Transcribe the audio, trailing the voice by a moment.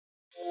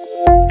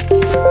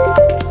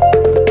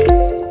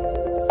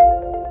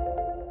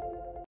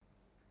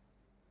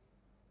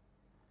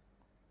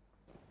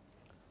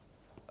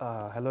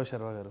Hello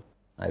Sharva గారు.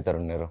 Hi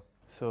Tarun గారు.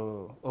 So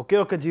ఒకే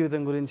ఒక్క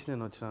జీవితం గురించి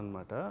నేను వచ్చాను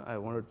అనమాట. I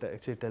want to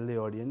actually tell the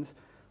audience,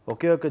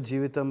 ఒకే ఒక్క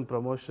జీవితం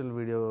ప్రమోషనల్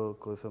వీడియో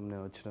కోసం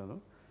నేను వచ్చినాను.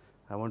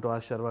 I want to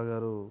ask Sharva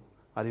గారు,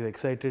 ఆర్ యూ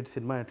ఎక్సైటెడ్?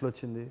 సినిమా ఎట్లా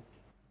వచ్చింది?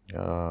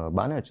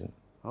 బాగానే వచ్చింది.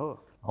 ఓ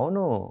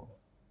అవును,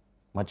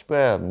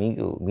 మర్చిపోయా,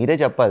 మీరే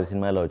చెప్పాలి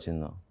సినిమాలో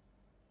వచ్చిందో.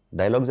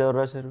 డైలాగ్స్ ఎవరు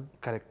రాశారు?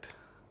 కరెక్ట్,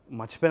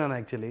 మర్చిపోయాను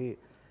యాక్చువల్లీ.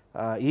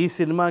 ఈ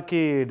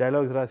సినిమాకి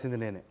డైలాగ్స్ రాసింది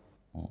నేనే.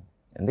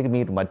 ఎందుకు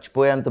మీరు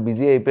మర్చిపోయేంత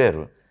బిజీ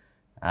అయిపోయారు?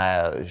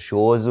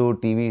 షోజు,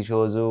 టీవీ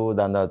షోజు,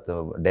 దాని తర్వాత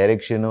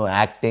డైరెక్షన్,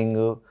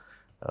 యాక్టింగ్,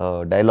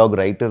 డైలాగ్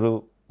రైటరు,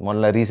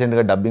 మొన్న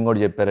రీసెంట్గా డబ్బింగ్ కూడా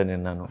చెప్పారని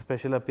విన్నాను.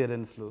 స్పెషల్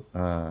అపియరెన్స్లు,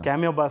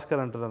 క్యామియో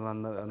భాస్కర్ అంటున్నాను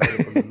అన్న.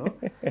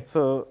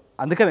 సో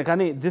అందుకనే,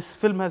 కానీ this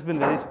film has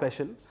been very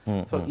special.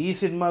 So ఈ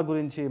సినిమా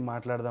గురించి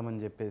మాట్లాడదామని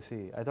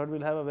చెప్పేసి I thought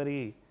will have a very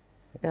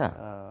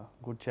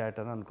good chat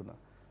అని అనుకున్నా.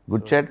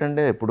 గుడ్ చాట్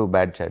అంటే ఎప్పుడు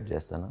బ్యాడ్ చాట్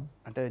చేస్తాను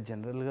అంటే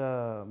జనరల్గా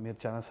మీరు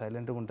చాలా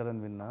సైలెంట్గా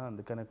ఉంటారని విన్నా,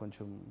 అందుకనే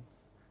కొంచెం.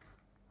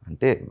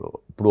 అంటే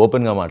ఇప్పుడు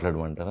ఓపెన్గా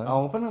మాట్లాడమంటారా?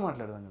 ఓపెన్గా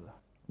మాట్లాడదాం కదా.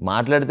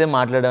 మాట్లాడితే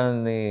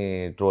మాట్లాడని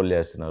ట్రోల్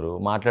చేస్తున్నారు,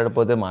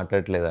 మాట్లాడకపోతే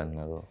మాట్లాడట్లేదు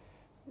అంటున్నారు.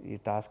 ఈ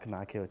టాస్క్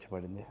నాకే వచ్చి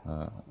పడింది.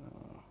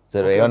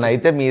 సరే, ఏమైనా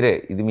అయితే మీరే,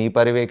 ఇది మీ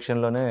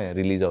పర్యవేక్షణలోనే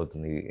రిలీజ్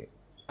అవుతుంది.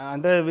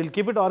 అంటే will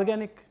keep it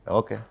organic.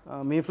 Okay,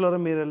 me floor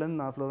మీరు వెళ్ళండి,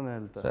 నా ఫ్లోర్ నేను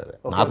వెళ్తాను. సరే,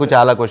 నాకు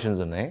చాలా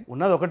క్వశ్చన్స్ ఉన్నాయి.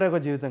 ఉన్నది ఒకటే ఒక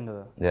జీవితం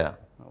కదా. Yeah,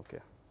 okay.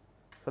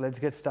 So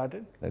let's get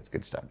started.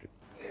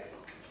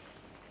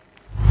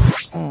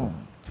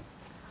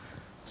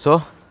 So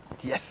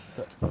yes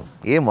sir.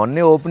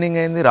 మొన్నే ఓపెనింగ్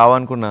అయింది,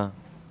 రావనుకున్నా.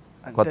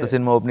 కొత్త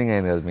సినిమా ఓపెనింగ్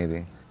అయింది కదా మీది,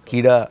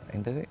 కీడా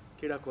ఏంటది?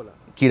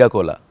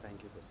 Keedaa Cola.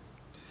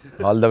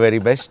 All the very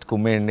best,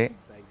 కుమ్మేయండి.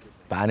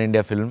 Pan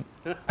India film.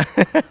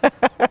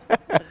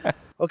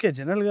 Okay,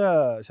 జనరల్గా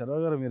శర్వ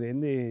గారు మీరు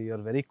ఏంది,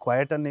 యూఆర్ వెరీ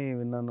క్వైట్ అని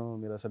విన్నాను.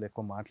 మీరు అసలు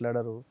ఎక్కువ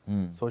మాట్లాడరు,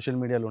 సోషల్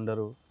మీడియాలో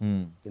ఉండరు,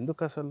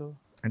 ఎందుకు అసలు?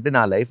 అంటే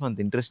నా లైఫ్ అంత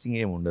ఇంట్రెస్టింగ్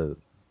ఏమి ఉండదు,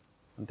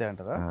 అంతే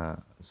అంటారా?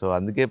 సో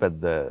అందుకే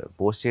పెద్ద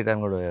పోస్ట్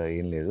చేయడానికి కూడా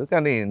ఏం లేదు.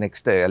 కానీ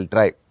next I'll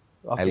try,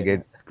 I'll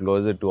get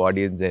closer to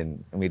audience and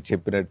మీరు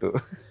చెప్పినట్టు.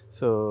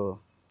 సో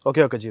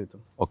ఒకే ఒక జీవితం.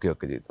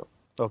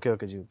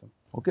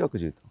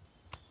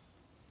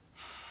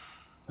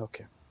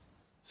 ఓకే,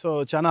 సో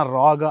చాలా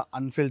రాగా,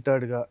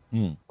 అన్ఫిల్టర్డ్గా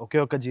ఒకే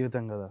ఒక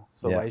జీవితం కదా.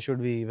 So why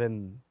should we even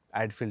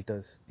add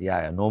filters?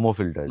 No more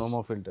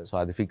filters. So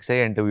అది ఫిక్స్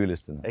అయ్యి ఇంటర్వ్యూలు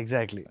ఇస్తుంది.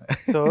 Exactly.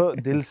 So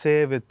Dil say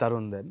with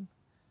Tarun, then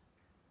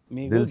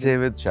Dil say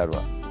with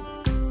Sharwa.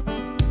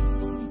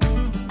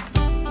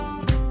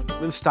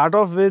 Will start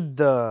of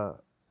with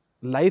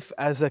life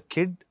as a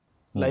kid,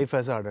 life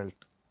as a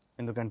adult.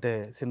 ఎందుకంటే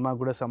cinema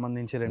కూడా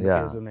సంబంధించి రెండు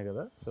ఫేజ్లు ఉన్నాయి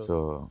కదా. So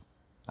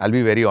I'll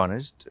be very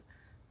honest,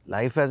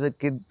 life as a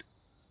kid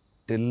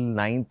till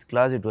 9th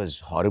class it was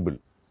horrible.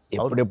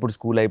 ఎప్పుడెప్పుడు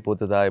school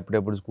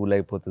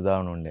అయిపోతుందా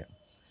అని ఉండే.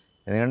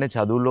 ఎందుకంటే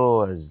చదువులో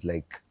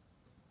లైక్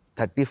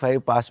 35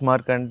 పాస్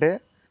మార్క్ అంటే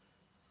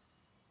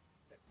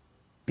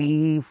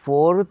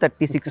T4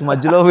 36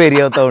 మధ్యలో వేరీ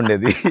అవుతూ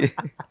ఉండేది.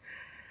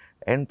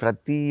 అండ్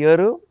ప్రతి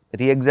ఇయర్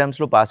రీ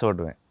ఎగ్జామ్స్లో పాస్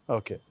అవడమే.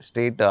 ఓకే,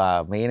 స్టేట్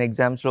మెయిన్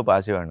ఎగ్జామ్స్లో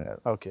పాస్ అయ్యాను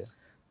కదా. ఓకే.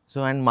 సో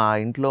అండ్ మా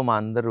ఇంట్లో మా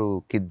అందరూ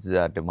కిడ్స్,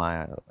 అంటే మా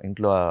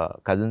ఇంట్లో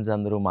కజిన్స్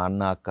అందరూ, మా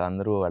అన్న అక్క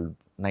అందరూ వాళ్ళు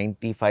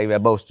 95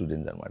 అబవ్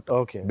స్టూడెంట్స్ అనమాట.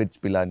 ఓకే, బిట్స్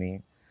పిలాని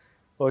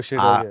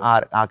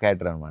ఆ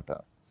క్యాటర్ అనమాట.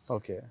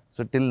 Okay.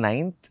 So till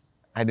 9th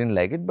I didn't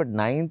like it, but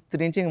 9th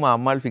నుంచి ఇంక మా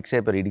అమ్మాళ్ళు ఫిక్స్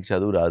అయిపోయారు, వీడికి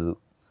చదువు రాదు.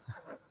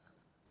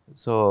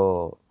 సో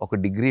ఒక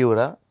డిగ్రీ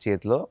కూడా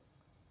చేతిలో,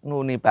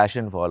 నువ్వు నీ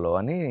ప్యాషన్ ఫాలో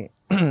అని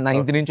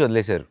 9th నుంచి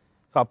వదిలేశారు.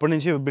 సో అప్పటి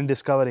నుంచి you've been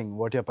discovering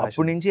what your passion.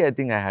 అప్పటి నుంచి I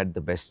think I had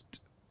the best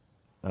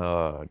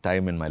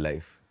time in my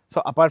life. So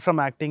apart from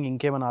acting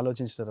ఇంకేమైనా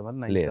ఆలోచించారా మరి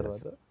 9th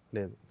తర్వాత?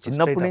 లేదు,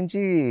 చిన్నప్పటి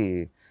నుంచి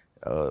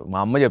మా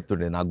అమ్మ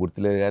చెప్తుండే, నాకు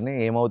గుర్తులేదు కానీ,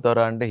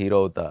 ఏమవుతారా అంటే హీరో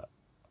అవుతా,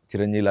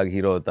 చిరంజీవి లాగా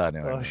హీరో అవుతా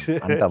అనేవాడు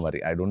అంట. మరి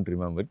I don't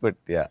remember,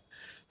 but yeah.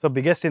 So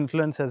biggest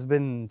influence has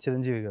been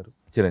Chiranjeevi గారు.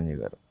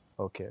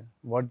 Okay,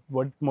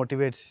 what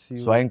motivates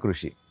you? స్వయం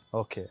కృషి.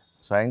 ఓకే,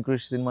 స్వయం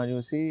కృషి సినిమా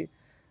చూసి,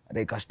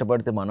 అరే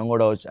కష్టపడితే మనం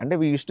కూడా వచ్చు. అంటే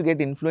we use to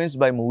get influenced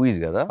by movies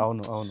కదా.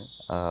 అవును.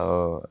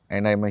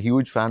 And I'm a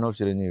huge fan of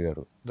Chiranjeevi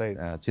గారు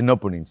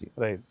చిన్నప్పటి నుంచి.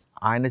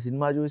 ఆయన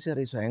సినిమా చూసి,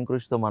 అరే స్వయం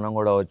కృషితో మనం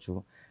కూడా అవ్వచ్చు,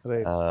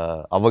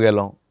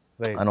 అవ్వగలం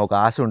అని ఒక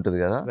ఆశ ఉంటుంది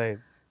కదా.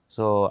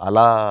 సో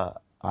అలా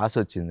ఆశ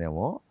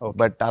వచ్చిందేమో.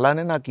 బట్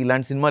అలానే నాకు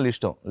ఇలాంటి సినిమాలు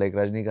ఇష్టం, లైక్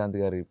రజనీకాంత్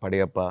గారి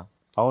పడయప్ప,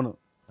 అవును,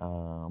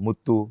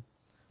 ముత్తు,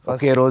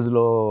 ఒకే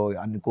రోజులో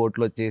అన్ని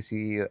కోట్లు వచ్చేసి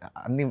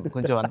అన్ని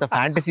కొంచెం అంత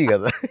ఫ్యాంటసీ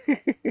కదా.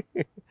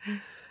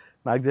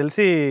 నాకు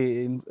తెలిసి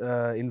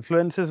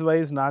ఇన్ఫ్లుయెన్సెస్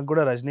వైజ్ నాకు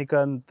కూడా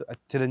రజనీకాంత్,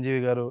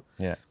 చిరంజీవి గారు.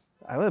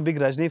 I was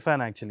big Rajani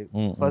fan actually.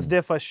 First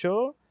day first show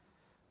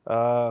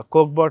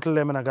coke bottle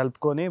ఏమైనా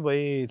కలుపుకొని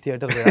పోయి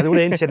థియేటర్, అది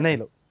కూడా ఏం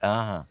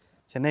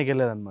చెన్నైకి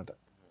వెళ్ళేదన్నమాట.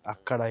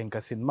 అక్కడ ఇంకా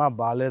సినిమా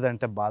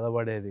బాగాలేదంటే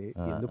బాధపడేది,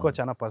 ఎందుకో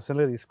చాలా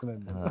పర్సనల్గా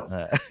తీసుకునేది.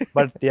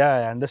 But yeah,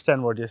 I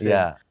understand what you say.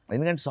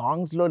 ఎందుకంటే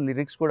సాంగ్స్ లో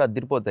లిరిక్స్ కూడా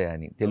అదిరిపోతాయి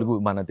అని తెలుగు,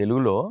 మన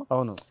తెలుగులో.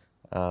 అవును,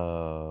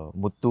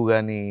 ముత్తు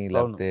కానీ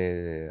లేకపోతే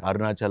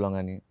అరుణాచలం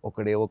కానీ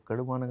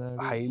ఒక్కడు మన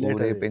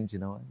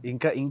పెంచిన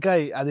ఇంకా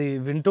అది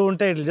వింటూ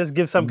ఉంటే it just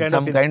give some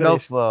kind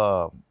of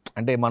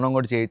అంటే మనం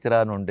కూడా చేయొచ్చరా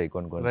అని ఉంటాయి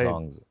కొన్ని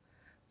సాంగ్స్.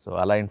 సో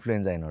అలా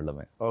ఇన్ఫ్లుయెన్స్ అయిన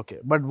వాళ్ళమే. Okay,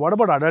 but what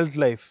about adult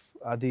life?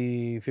 అది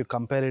if you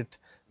compare it,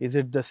 is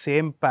it the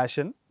same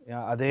passion?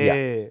 అదే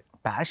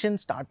passion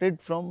started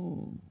from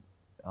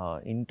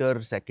inter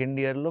second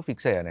ఇయర్లో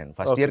ఫిక్స్ అయ్యా నేను.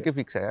 ఫస్ట్ ఇయర్కి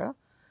ఫిక్స్ అయ్యా.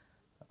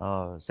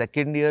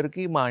 సెకండ్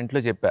ఇయర్కి మా ఇంట్లో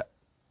చెప్పా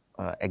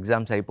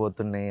ఎగ్జామ్స్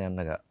అయిపోతున్నాయి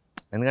అన్నగా.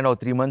 ఎందుకంటే ఒక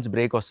 3 months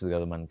బ్రేక్ వస్తుంది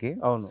కదా మనకి.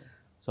 అవును.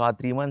 సో ఆ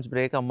 3 months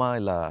బ్రేక్ అమ్మ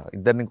ఇలా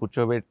ఇద్దరిని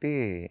కూర్చోబెట్టి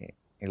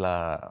ఇలా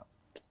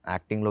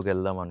యాక్టింగ్లోకి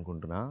వెళ్దాం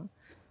అనుకుంటున్నా,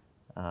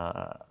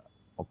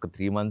 ఒక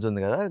 3 months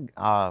ఉంది కదా.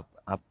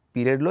 ఆ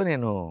పీరియడ్లో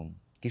నేను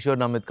కిషోర్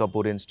నమిత్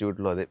కపూర్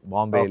ఇన్స్టిట్యూట్లో అదే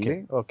బాంబే వెళ్ళి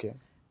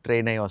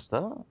ట్రైన్ అయ్యి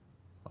వస్తా.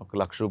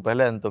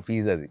 ₹1,00,000 ఎంతో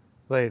ఫీజు అది.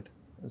 రైట్.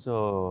 సో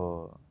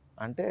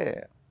అంటే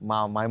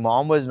my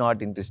mom was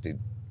not interested.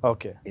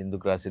 Okay,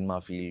 ఎందుకు రా సినిమా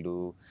ఫీల్డ్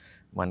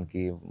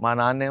మనకి. మా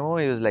నాన్నేమో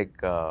ఈ వాజ్ లైక్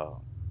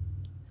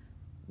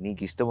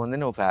నీకు ఇష్టం ఉంది,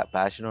 నువ్వు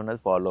ప్యాషన్ ఉన్నది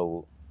ఫాలో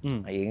అవ్వు,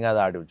 ఏం కాదు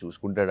ఆడు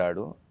చూసుకుంటాడు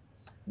ఆడు.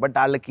 బట్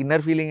వాళ్ళకి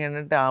ఇన్నర్ ఫీలింగ్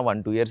ఏంటంటే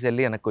 1-2 years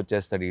వెళ్ళి వెనక్కి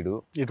వచ్చేస్తాడు ఈడు,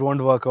 ఇట్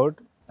వోంట్ వర్క్అవుట్,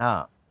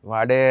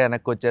 వాడే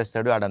వెనక్కి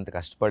వచ్చేస్తాడు, ఆడంత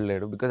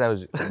కష్టపడలేడు. Because I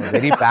was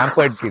very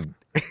pampered kid.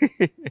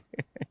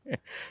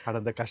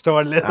 ఆడంత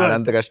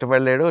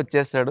కష్టపడలేడు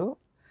వచ్చేస్తాడు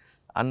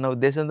అన్న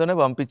ఉద్దేశంతోనే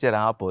పంపించారు.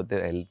 పోతే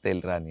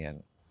వెళ్ళరా అని.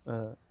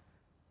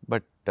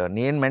 బట్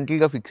నేను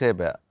మెంటల్గా ఫిక్స్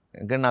అయిపోయా,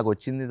 ఎందుకంటే నాకు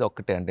వచ్చింది ఇది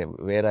ఒక్కటే, అంటే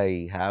where I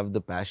have the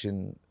passion.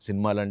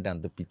 సినిమాలంటే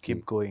అంత పిచ్చి.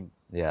 Keep going.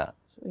 యా.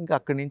 సో ఇంకా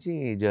అక్కడి నుంచి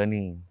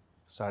జర్నీ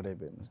స్టార్ట్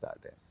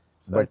అయిపోయింది.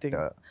 But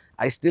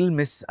I still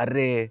miss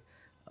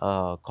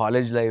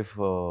college life,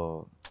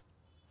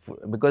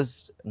 because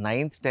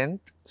 9th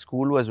 10th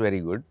school was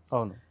very good.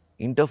 అవును.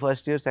 Inter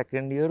first year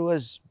second year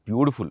was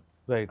beautiful.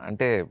 Right.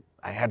 అంటే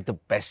I had the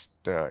best.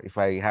 If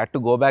I had to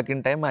go back in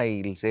time,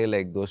 I'll say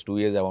like those 2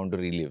 years I want to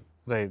relive.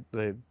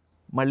 Right.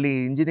 మళ్ళీ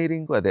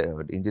engineering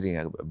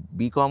engineering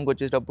బీకామ్కి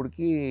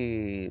వచ్చేటప్పటికి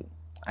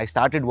I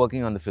started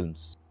working on the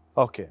films.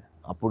 Okay.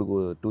 అప్పుడు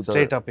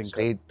 2000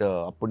 straight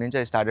అప్పటి నుంచి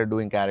I started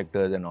doing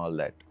characters and all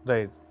that.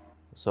 Right.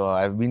 So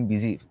I have been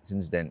busy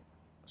since then.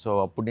 So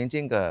అప్పటి నుంచి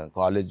ఇంకా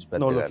college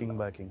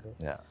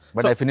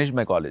but I finished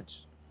my college.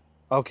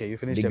 Okay, you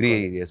finished degree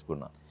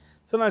చేసుకున్నా.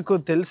 So నాకు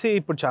తెలిసి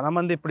ఇప్పుడు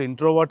చాలామంది ఇప్పుడు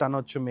ఇంట్రోవర్ట్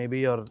అనొచ్చు maybe,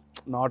 are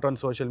not on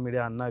social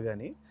media అన్నా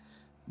కానీ,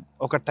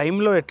 ఒక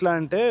టైంలో ఎట్లా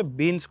అంటే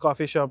బీన్స్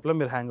కాఫీ షాప్లో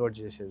మీరు హ్యాంగ్ అవుట్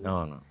చేసేది.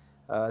 అవును.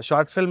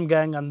 షార్ట్ ఫిల్మ్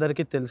గ్యాంగ్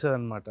అందరికీ తెలిసేది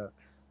అనమాట.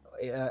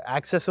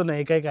 యాక్సెస్ ఉన్న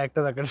ఏకైక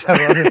యాక్టర్ అక్కడ,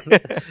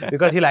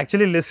 because he'll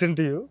actually listen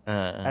to you.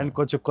 And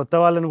కొంచెం కొత్త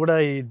వాళ్ళని కూడా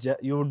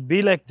you would be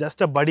like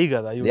just a body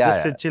కదా, you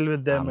just chill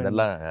with them.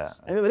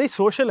 Very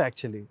social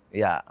actually.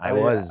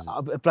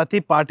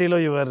 ప్రతి పార్టీలో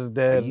యువర్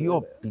దేర్.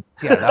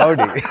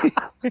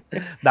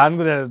 దాని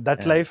గురించి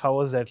that life, how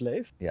was that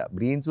life?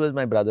 బ్రీన్స్ was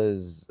my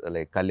brothers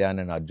like Kalyan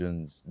and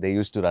Arjun's, they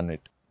use to run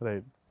it.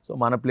 Right. So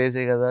మన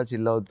ప్లేసే కదా,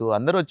 chill అవుతూ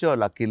అందరూ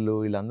వచ్చేవాళ్ళు, అఖిల్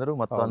వీళ్ళందరూ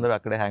మొత్తం అందరూ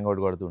అక్కడే హ్యాంగ్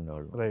అవుట్ కొడుతూ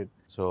ఉండేవాళ్ళు. రైట్.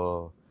 సో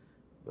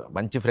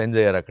మంచి ఫ్రెండ్స్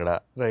అయ్యారు అక్కడ.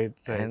 రైట్.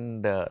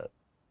 అండ్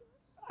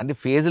అంటే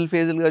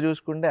ఫేజులుగా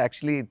చూసుకుంటే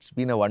actually it's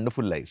been a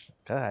wonderful life.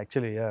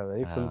 Actually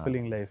very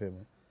fulfilling life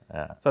ఏమో.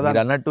 మీరు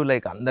అన్నట్టు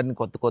లైక్ అందరిని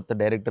కొత్త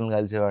డైరెక్టర్ని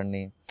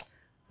కలిసేవాడిని.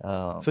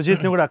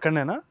 సుజిత్ని కూడా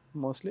అక్కడనేనా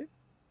మోస్ట్లీ?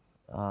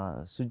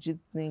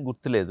 సుజిత్ని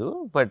గుర్తులేదు,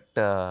 బట్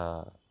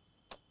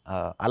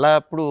అలా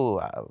అప్పుడు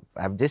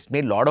I have just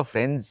made lot of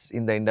friends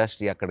in the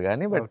industry అక్కడ.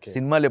 కానీ బట్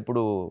సినిమాలు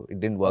ఎప్పుడు it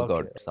didn't work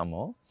out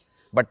somehow.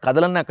 But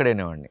కథలన్నీ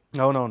అక్కడేనేవాడిని.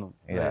 అవునవును,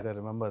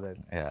 రిమెంబర్ దట్.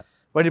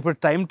 బట్ ఇప్పుడు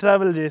టైం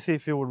ట్రావెల్ చేసి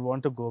if you would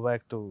want to go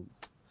back to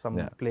some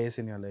place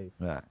in your life,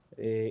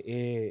 ఏ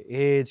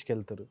ఏజ్కి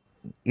వెళ్తారు?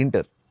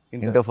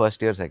 Inter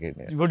first year second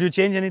year. Would you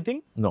change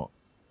anything? No.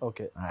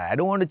 Okay. I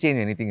don't want to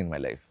change anything in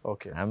my life.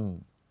 Okay. I'm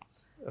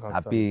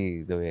happy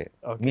the way.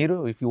 మీరు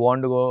if you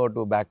want to go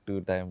to back to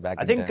time,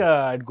 I think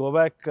I'd go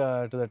back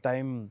to the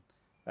time.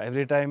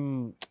 Every time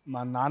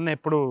మా నాన్న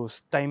ఎప్పుడు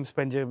time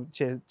spend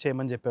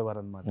చేయమని చెప్పేవారు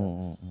అనమాట.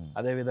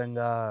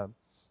 అదేవిధంగా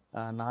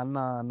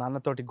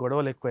నాన్నతోటి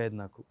గొడవలు ఎక్కువయ్యేది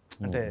నాకు,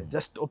 అంటే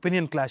జస్ట్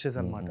ఒపీనియన్ క్లాషెస్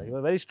అనమాట.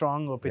 Your very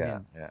strong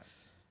opinion.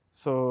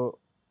 So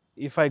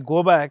if I go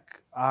back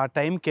ఆ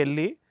టైంకి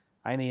వెళ్ళి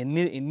ఆయన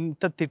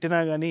ఎంత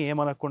తిట్టినా కానీ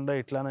ఏమనకుండా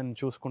ఇట్లా నేను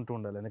చూసుకుంటూ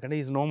ఉండాలి, ఎందుకంటే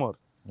is no more.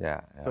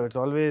 So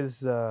it's always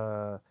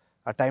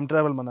ఆ టైం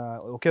ట్రావెల్. మన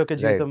ఒకే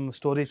జీవితం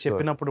స్టోరీ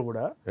చెప్పినప్పుడు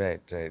కూడా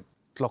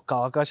ఇట్లా ఒక్క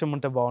అవకాశం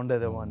ఉంటే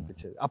బాగుండేదేమో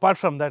అనిపించేది. Apart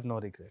from that no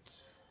regrets.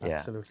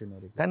 Absolutely no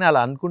regrets. కానీ అలా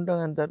అనుకుంటాం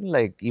ఎంత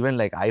like even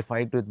like I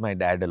fight with my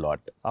dad a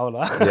lot.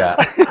 అవునా?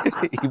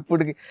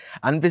 ఇప్పటికి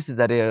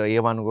అనిపిస్తుంది అరే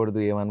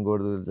ఏమనకూడదు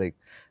లైక్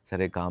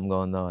సరే కామ్గా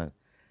ఉందాం అని.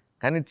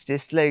 కానీ it's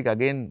just like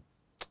again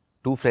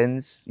 2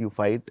 friends you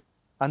fight,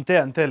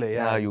 అంతేలే,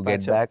 యూ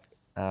గెట్ బ్యాక్.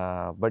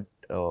 బట్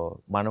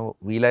మనం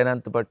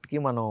వీలైనంత పట్టుకి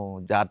మనం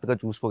జాగ్రత్తగా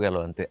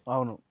చూసుకోగలం అంతే.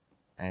 అవును.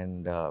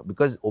 And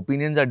because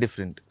opinions are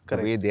different. The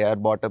way they are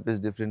brought up is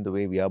different, the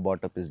way we are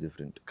brought up is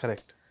different.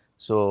 Correct.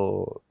 So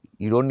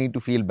you don't need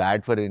to feel bad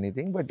for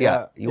anything, but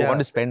you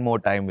want to spend more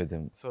time with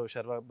him. So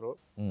Sharwa bro,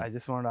 I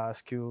just want to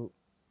ask you,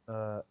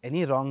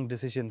 any wrong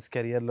decisions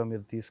కెరియర్లో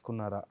మీరు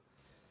తీసుకున్నారా?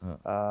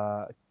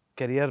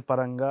 Career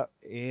పరంగా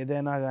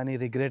ఏదైనా కానీ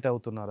regret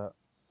అవుతున్నారా?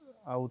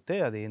 అవుతే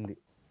అదేంది?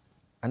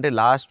 అంటే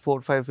last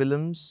 4-5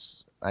 films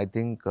I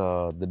think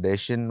the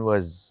decision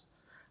was,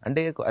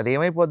 అంటే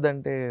అదేమైపోద్ది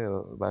అంటే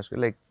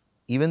Bhaskar, like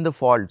even the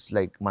faults,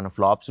 like మన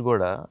ఫ్లాప్స్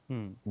కూడా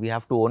we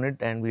have to own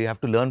it and we have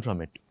to learn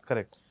from it.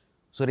 Correct.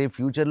 So రేపు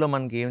ఫ్యూచర్లో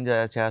మనకి ఏం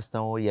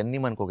చేస్తామో ఇవన్నీ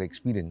మనకు ఒక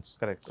experience.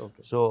 Correct.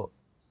 Okay. So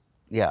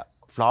yeah,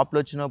 ఫ్లాప్లు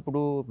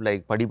వచ్చినప్పుడు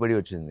లైక్ పడి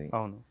వచ్చింది.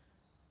 అవును.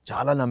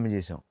 చాలా నమ్మి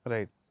చేసాం.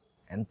 రైట్.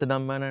 ఎంత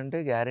నమ్మానంటే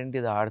గ్యారంటీ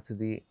ఇది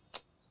ఆడుతుంది,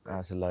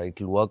 అసలు ఇట్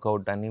విల్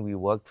వర్క్అవుట్ అని. We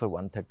work for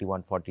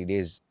 130-140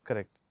 days.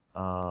 Correct.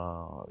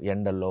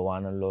 ఎండల్లో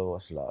వానల్లో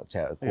అసలు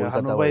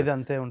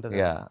అంతే ఉంటుంది.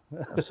 యా.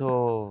 సో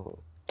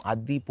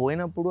అది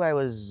పోయినప్పుడు ఐ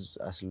వాజ్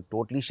అసలు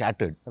టోటలీ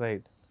షాటర్డ్.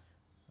 రైట్.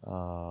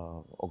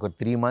 ఒక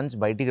 3 months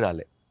బయటికి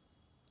రాలే.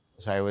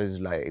 So I was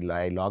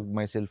I locked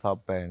my self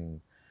up and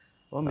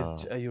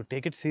you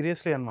take it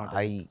seriously అన్నమాట.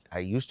 I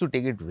used to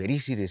take it very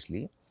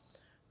seriously,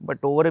 but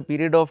over a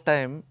period of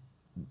time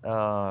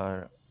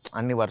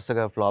అన్ని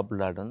వరుసగా ఫ్లాప్లు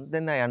రావడం,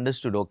 then I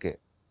understood okay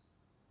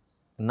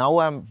now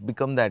I'm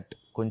become that,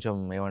 కొంచెం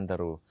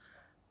ఏమంటారు,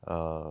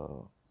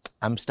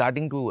 I'm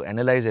starting to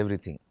analyse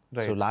everything.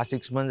 So last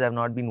 6 months I have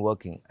not been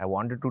working. I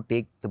wanted to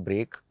take the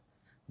break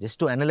just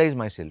to analyse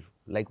my self,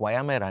 like why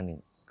am I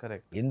running,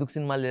 correct, ఎందుకు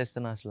సినిమాలు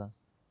చేస్తున్నా అసలు,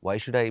 why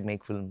should I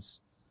make films,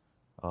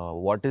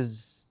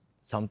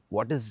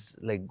 what is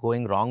like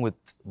going wrong with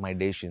my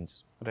decisions.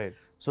 Right.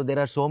 So there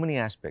are so many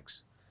aspects.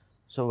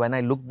 So when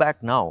I look back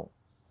now,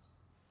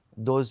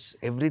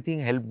 everything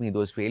helped me,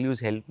 those failures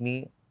helped me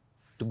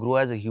to grow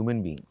as a human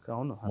being.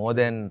 More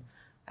than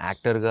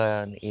actor ga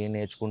ఏ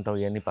నేర్చుకుంటావు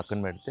ఇవన్నీ పక్కన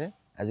పెడితే,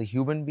 as a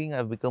human being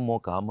I've become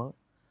more calmer,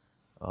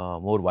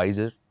 more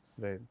wiser.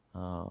 Right.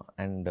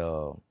 And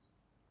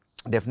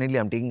definitely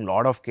I'm taking a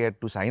lot of care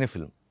to sign a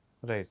film.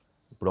 Right.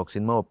 ఇప్పుడు ఒక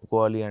cinema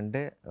ఒప్పుకోవాలి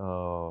అంటే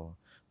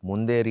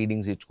ముందే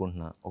readings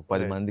ఇచ్చుకుంటున్నా, ఒక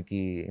 10 మందికి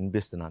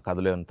వినిపిస్తున్నా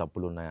కథలో ఏమైనా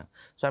తప్పులు ఉన్నాయా.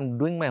 So I'm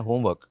doing my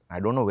homework. I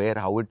don't know where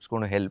how it's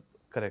gonna help.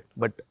 Correct.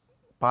 But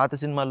పాత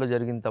సినిమాల్లో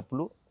జరిగిన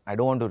తప్పులు I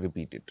don't want to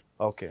repeat it.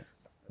 Okay.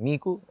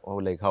 మీకు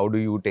like how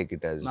do you take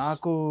it as?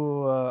 నాకు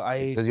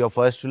because your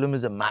first film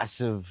is a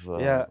massive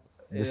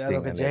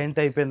giant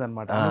అయిపోయింది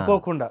అనమాట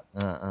అనుకోకుండా.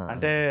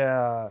 అంటే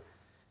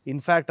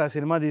ఇన్ఫ్యాక్ట్ ఆ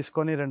సినిమా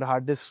తీసుకొని 2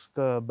 హార్డ్ డిస్క్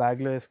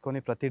బ్యాగ్లో వేసుకొని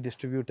ప్రతి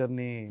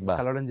డిస్ట్రిబ్యూటర్ని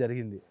కలవడం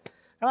జరిగింది.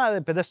 కానీ అది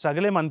పెద్ద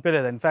స్ట్రగుల్ ఏం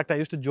అనిపించలేదు. In fact I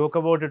use to joke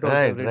about it,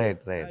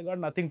 I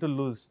got nothing to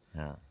lose.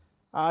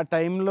 ఆ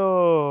టైంలో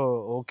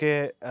ఓకే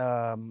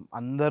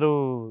అందరూ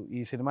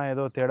ఈ సినిమా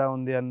ఏదో తేడా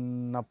ఉంది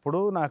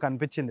అన్నప్పుడు నాకు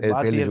అనిపించింది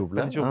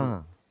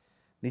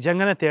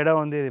నిజంగానే తేడా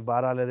ఉంది, ఇది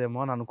బాగా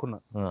రాలేదేమో అని అనుకున్నా.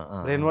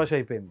 బ్రెయిన్ వాష్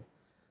అయిపోయింది.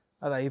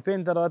 అది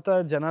అయిపోయిన తర్వాత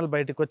జనాలు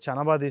బయటకు వచ్చి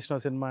చాలా బాగా తీసిన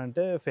సినిమా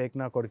అంటే ఫేక్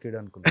నా కొడుకుడు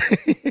అనుకున్నా.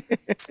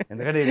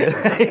 ఎందుకంటే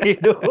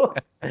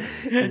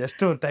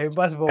జస్ట్ టైం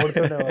పాస్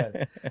పోగొడుతుండేవాడు.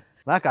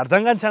 నాకు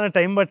అర్థం కానీ చాలా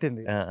టైం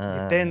పట్టింది.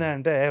 ఇట్టయింది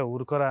అంటే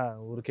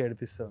ఊరికే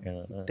ఏడిపిస్తాం,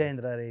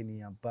 ఇట్టయిందిరా రే నీ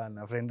అబ్బా,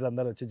 నా ఫ్రెండ్స్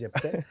అందరు వచ్చి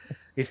చెప్తే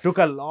it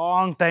took a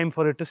long time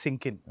for it to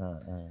sync in.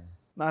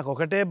 నాకు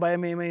ఒకటే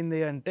భయం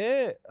ఏమైంది అంటే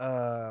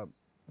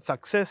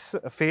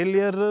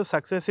ఫెయిలియర్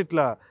సక్సెస్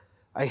ఇట్లా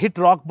ఐ హిట్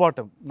రాక్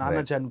బాటమ్.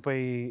 నాన్న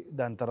చనిపోయి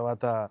దాని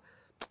తర్వాత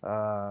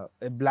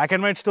బ్లాక్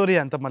అండ్ వైట్ స్టోరీ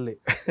అంత, మళ్ళీ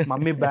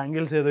మమ్మీ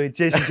బ్యాంగిల్స్ ఏదో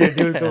ఇచ్చేసి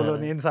షెడ్యూల్ 2లో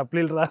నేను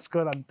సప్లీలు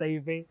రాసుకొని అంత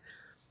అయిపోయి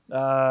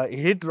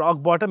హిట్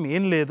రాక్ బాటమ్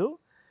ఏం లేదు.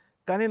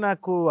 కానీ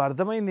నాకు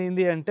అర్థమైంది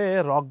ఏంటి అంటే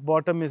rock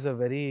bottom is a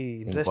very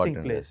interesting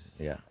place.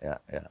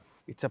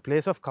 It's a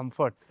place of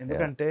comfort.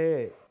 ఎందుకంటే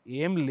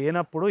ఏం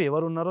లేనప్పుడు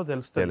ఎవరు ఉన్నారో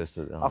తెలుస్తుంది,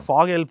 ఆ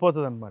ఫాగ్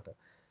వెళ్ళిపోతుంది అనమాట.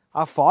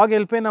 ఆ ఫాగ్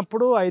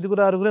వెళ్ళిపోయినప్పుడు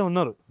 5-6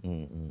 ఉన్నారు,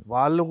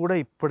 వాళ్ళు కూడా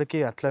ఇప్పటికీ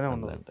అట్లనే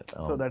ఉన్నారు.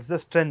 So that's the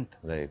strength.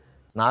 Right.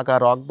 నాకు ఆ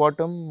రాక్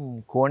బాటమ్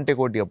కోంటే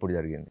కోటి అప్పుడు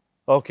జరిగింది.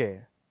 Okay.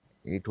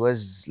 It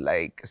was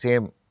like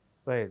same.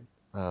 Right.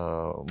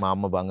 మా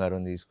అమ్మ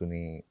బంగారం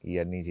తీసుకుని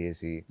ఇవన్నీ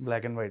చేసి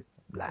బ్లాక్ అండ్ వైట్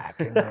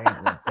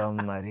మొత్తం,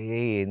 మరి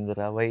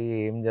ఏందిరా భయ్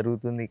ఏం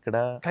జరుగుతుంది ఇక్కడ.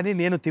 కానీ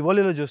నేను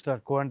తివోలిలో చూసిన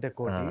కోంటే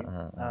కోటి,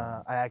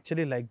 I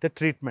actually like the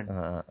treatment.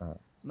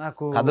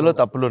 నాకు కథలో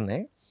తప్పులు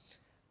ఉన్నాయి.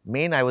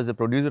 Main I was the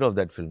producer of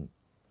that film.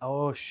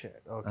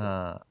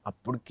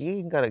 అప్పటికి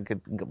ఇంకా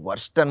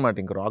వర్స్ట్ అనమాట.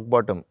 ఇంకా రాక్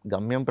బాటమ్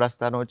గమ్యం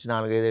ప్రస్థానం వచ్చి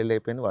 4-5 ఏళ్ళు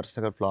అయిపోయింది,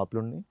 వరుసగా ఫ్లాప్లు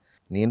ఉన్నాయి.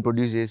 నేను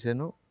ప్రొడ్యూస్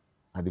చేశాను,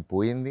 అది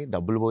పోయింది,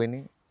 డబ్బులు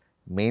పోయినాయి.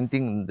 మెయిన్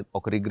థింగ్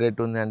ఒక రిగ్రెట్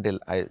ఉంది అంటే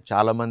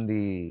చాలామంది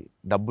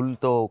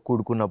డబ్బులతో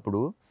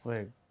కూడుకున్నప్పుడు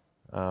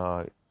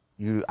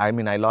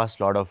I last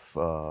lot of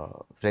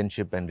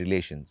friendship and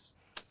relations.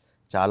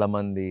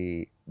 చాలామంది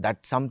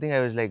that something I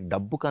was like,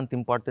 డబ్బుకి అంత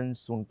ఇంపార్టెన్స్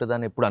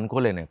ఉంటుందని ఎప్పుడు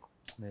అనుకోలే నాకు.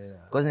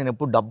 బికాజ్ నేను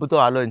ఎప్పుడు డబ్బుతో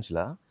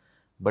ఆలోచించలా.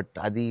 బట్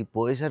అది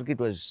పోయేసరికి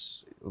it was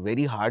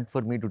very hard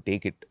for me to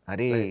take it.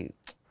 అరే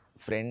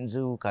ఫ్రెండ్స్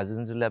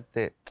కజిన్స్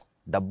లేకపోతే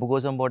డబ్బు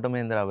కోసం పోవటం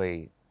ఏందిరా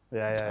భయ్,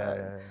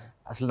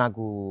 అసలు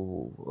నాకు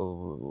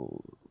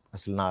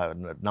అసలు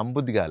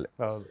నమ్ముద్ది కాలే.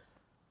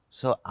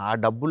 సో ఆ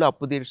డబ్బులు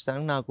అప్పు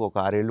తీర్చడానికి నాకు ఒక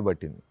 6 ఏళ్ళు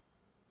పట్టింది.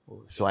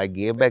 So I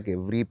gave back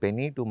every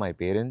penny to my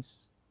parents.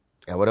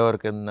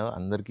 ఎవరెవరికైనా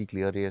అందరికీ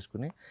క్లియర్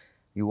చేసుకుని,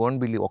 యూ వోంట్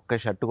బిలీవ్ ఒక్క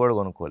షర్ట్ కూడా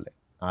కొనుక్కోలే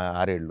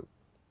 6 ఏళ్ళు.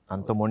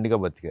 అంత మొండిగా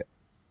బతికా.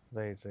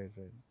 Right right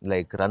right.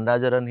 Like run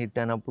రాజా రన్ హిట్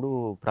అయినప్పుడు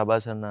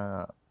ప్రభాస్ అన్న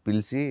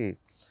పిలిచి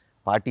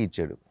పార్టీ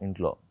ఇచ్చాడు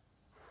ఇంట్లో.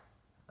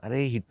 అరే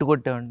హిట్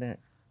కొట్టామంటే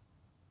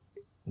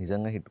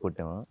నిజంగా hit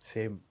కొట్టామా?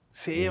 Same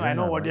same I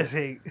know what you are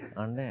saying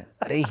అంటే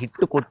అరే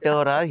హిట్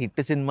కొట్టావరా,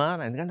 హిట్ సినిమా,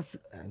 ఎందుకంటే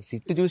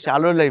హిట్ చూసి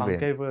చాలా రోజులు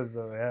అయిపోయింది.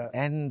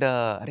 అండ్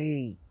అరే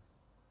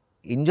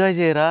ఎంజాయ్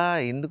చేయరా,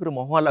 ఎందుకు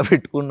మొహం అలా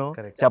పెట్టుకున్నావు,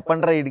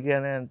 చెప్పండి రా ఇడికి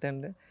అని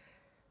అంటే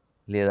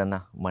లేదన్నా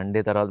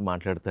మండే తర్వాత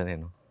మాట్లాడతా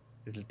నేను.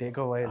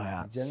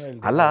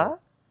 అలా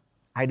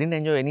I dent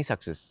enjoy any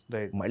success.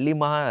 మళ్ళీ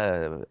మా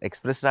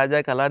ఎక్స్ప్రెస్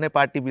రాజాకి అలానే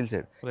పార్టీ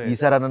పిలిచాడు,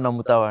 ఈసారి అన్న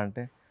నమ్ముతావా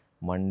అంటే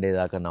మండే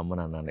దాకా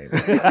నమ్మను అన్నా నేను.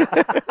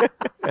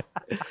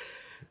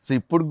 సో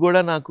ఇప్పుడు కూడా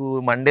నాకు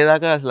మండే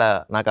దాకా అసలు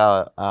నాకు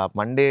ఆ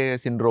మండే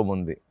సిండ్రోమ్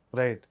ఉంది.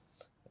 రైట్.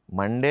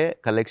 మండే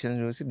కలెక్షన్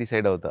చూసి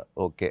డిసైడ్ అవుతా,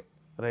 ఓకే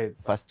రైట్.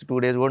 ఫస్ట్ 2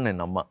 days కూడా నేను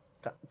నమ్మా.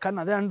 కానీ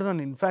అదే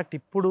అంటున్నాను, ఇన్ఫ్యాక్ట్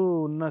ఇప్పుడు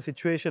ఉన్న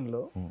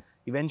సిచ్యువేషన్లో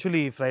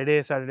ఈవెన్చువలీ ఫ్రైడే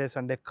సాటర్డే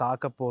సండే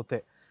కాకపోతే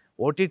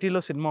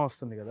ఓటీటీలో సినిమా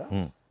వస్తుంది కదా,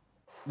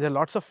 there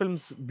lots of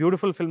films,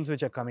 beautiful films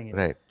which are coming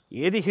in.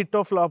 ఏది హిట్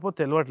ఆఫ్ ఫ్లాప్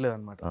తెలియట్లేదు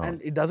అనమాట. And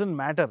it doesn't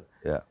matter.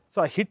 So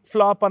ఆ హిట్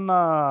ఫ్లాప్ అన్న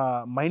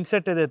మైండ్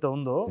సెట్ ఏదైతే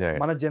ఉందో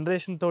మన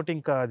జనరేషన్ తోటి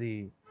ఇంకా అది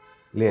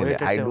లేదు.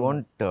 I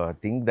don't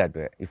think that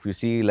way. If you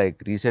see like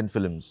recent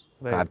films,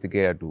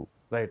 Karthikeya 2,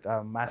 right,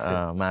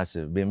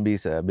 massive,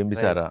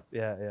 Bimbisara,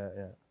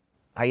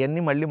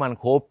 అవన్నీ మళ్ళీ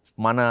మనకు హోప్,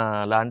 మన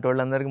లాంటి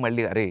వాళ్ళందరికీ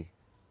మళ్ళీ అరే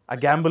ఆ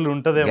గ్యాంబుల్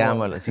ఉంటుంది.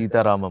 గ్యాంబుల్,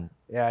 సీతారామం,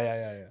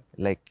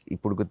 లైక్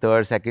ఇప్పుడు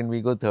second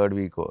Vicco third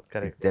Vicco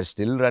they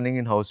still running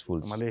in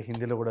housefuls. మళ్ళీ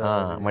హిందీలో కూడా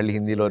మళ్ళీ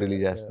హిందీలో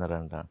రిలీజ్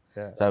చేస్తున్నారంట.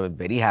 So I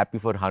very happy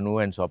for Hanu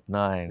and Swapna.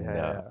 And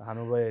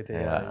Hanu భాయ్ అయితే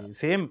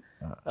same,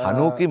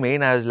 హనుకి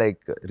main as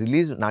like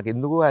release నాకు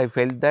ఎందుకు I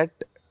felt that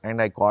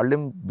and I called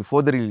him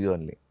before the release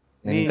only.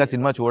 నేను ఇంకా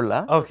సినిమా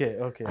చూడలా.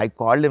 ఐ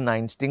కాల్డ్ హిమ్, నా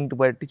ఇన్స్టింక్ట్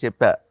బట్టి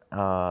చెప్పా,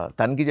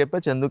 తనకి చెప్పా,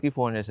 చందుకి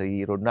ఫోన్ చేశా, ఈ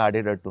 2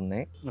 ఆడేటట్టు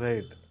ఉన్నాయి,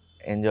 రైట్,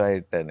 ఎంజాయ్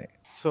ఇట్ అని.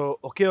 సో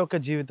ఒకే ఒక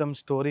జీవితం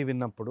స్టోరీ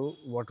విన్నప్పుడు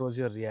what was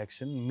your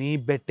reaction? Me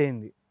bet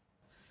ఏంది?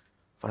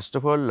 ఫస్ట్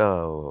ఆఫ్ ఆల్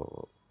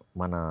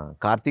మన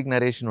కార్తీక్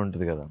నరేషన్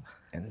ఉంటుంది కదా,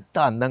 ఎంత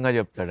అందంగా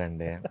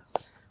చెప్తాడండి.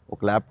 ఒక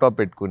ల్యాప్టాప్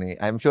పెట్టుకుని,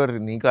 ఐఎమ్ షూర్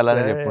నీకు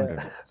అలానే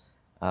చెప్పుకుంటాడు,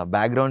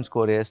 బ్యాక్గ్రౌండ్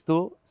స్కోర్ వేస్తూ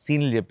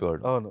సీన్లు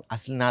చెప్పేవాడు. అవును,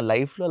 అసలు నా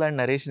లైఫ్లో అలాంటి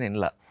నరేషన్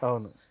ఎన్లా.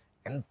 అవును,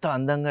 ఎంత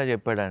అందంగా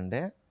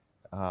చెప్పాడంటే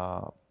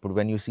ఇప్పుడు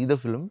when you see the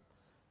film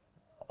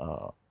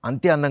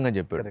అంతే అందంగా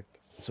చెప్పాడు.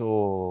 So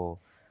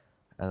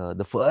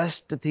the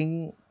first thing,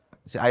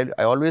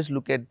 I always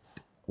look at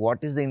what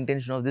is the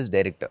intention of this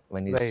director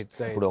when he's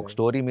ఇప్పుడు ఒక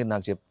స్టోరీ మీరు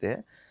నాకు చెప్తే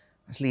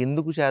అసలు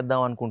ఎందుకు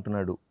చేద్దాం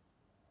అనుకుంటున్నాడు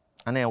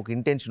అనే ఒక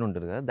ఇంటెన్షన్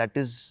ఉంటుంది కదా, that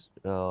is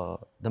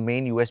the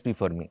main USP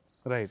for me.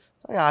 Right.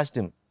 I asked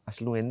him,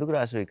 అసలు నువ్వు ఎందుకు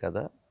రాసావు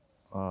కదా,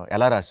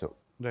 ఎలా రాసావు?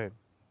 Right.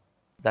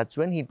 That's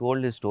when he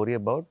told his story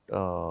about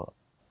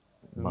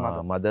మా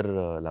మదర్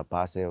ఇలా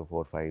పాస్ అయ్యే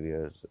 4-5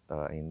 years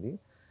అయింది.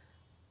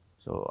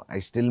 So I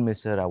still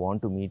miss her, I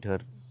want to meet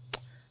her.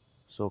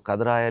 So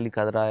కథ రాయాలి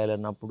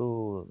అన్నప్పుడు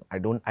I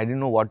don't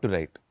know what to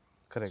right.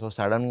 So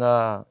సడన్గా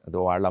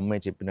వాళ్ళ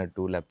అమ్మాయి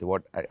చెప్పినట్టు లేకపోతే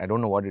what, I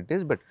don't know what it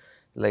is, but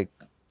like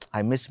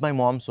I miss my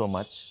mom so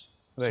much.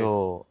 So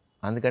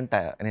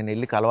అందుకంటే నేను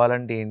వెళ్ళి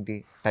కలవాలంటే ఏంటి,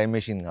 టైం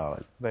మెషిన్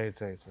కావాలి. Right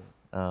right.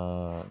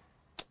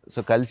 సో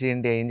కలిసి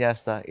ఏంటి, ఏం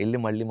చేస్తా, వెళ్ళి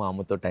మళ్ళీ మా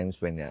అమ్మతో టైం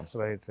స్పెండ్ చేస్తా.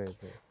 Right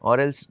right.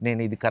 ఆర్ ఎల్స్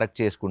నేను ఇది కరెక్ట్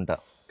చేసుకుంటా.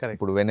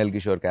 ఇప్పుడు వెన్నెల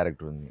కిషోర్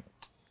క్యారెక్టర్ ఉంది,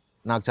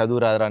 నాకు చదువు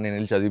రాదురా, నేను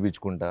వెళ్ళి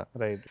చదివించుకుంటా.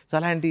 రైట్. సో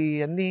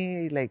అలాంటివన్నీ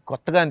లైక్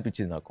కొత్తగా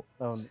అనిపించింది నాకు.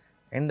 అవును.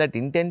 And that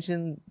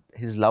intention,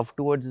 his love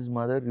towards his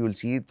mother, you will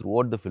see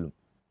throughout the film.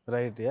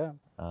 Right. Yeah.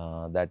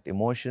 That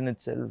emotion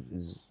it self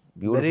is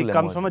beautiful. It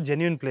comes from a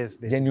genuine place.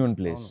 Genuine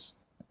place.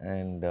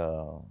 And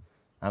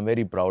I'm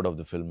very proud of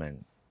the film. And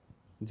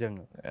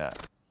నిజంగా. Yeah.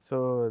 So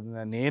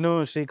నేను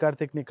శ్రీ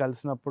కార్తిక్ని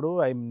కలిసినప్పుడు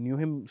I knew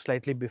him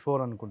slightly before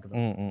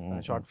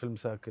అనుకుంటున్నాను, short film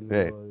circle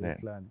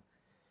ఇట్లా అని.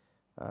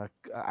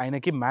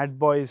 ఆయనకి mad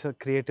boys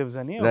creatives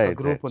అని ఒక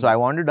group. So I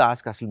wanted to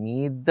ask, అసలు మీ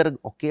ఇద్దరు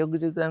ఒకే ఒక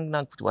జీవితానికి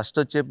నాకు ఫస్ట్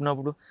వచ్చి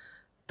చెప్పినప్పుడు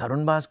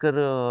తరుణ్ భాస్కర్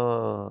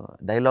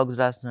డైలాగ్స్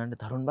రాస్తున్నా అంటే,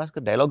 తరుణ్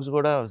భాస్కర్ డైలాగ్స్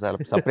కూడా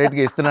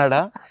సపరేట్గా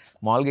ఇస్తున్నాడా?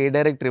 మామూలుగా ఏ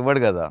డైరెక్టర్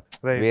ఇవ్వడు కదా,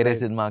 వేరే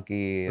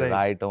సినిమాకి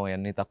రాయటం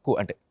అన్నీ తక్కువ,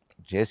 అంటే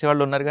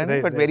చేసేవాళ్ళు ఉన్నారు కానీ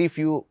but very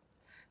few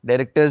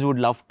directors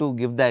would love to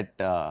give that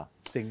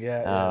thing.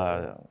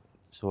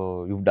 So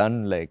you've done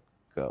like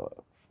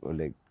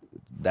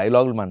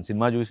డైలాగులు మన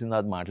సినిమా చూసింది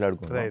అది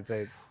మాట్లాడుకున్నాం.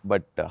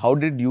 But how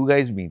did you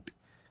guys meet?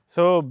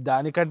 So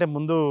దానికంటే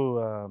ముందు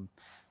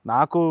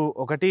నాకు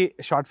ఒకటి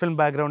షార్ట్ ఫిల్మ్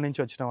బ్యాక్గ్రౌండ్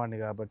నుంచి వచ్చిన వాడిని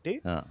కాబట్టి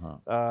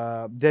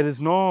దెర్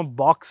ఇస్ నో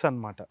బాక్స్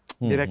అన్నమాట.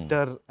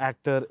 Director,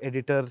 actor,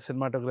 editor,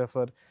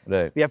 cinematographer,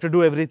 we have to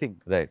do everything.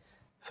 Right.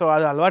 So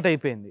అది అలవాటు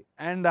అయిపోయింది.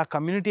 అండ్ ఆ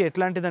కమ్యూనిటీ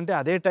ఎట్లాంటిదంటే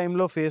అదే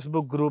టైంలో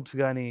ఫేస్బుక్ గ్రూప్స్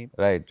కానీ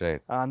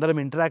అందరం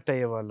ఇంటరాక్ట్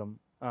అయ్యేవాళ్ళం.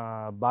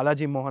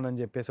 బాలాజీ మోహన్ అని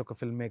చెప్పేసి ఒక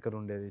ఫిల్మ్ మేకర్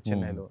ఉండేది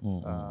చెన్నైలో.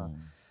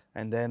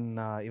 అండ్ దెన్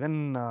ఈవెన్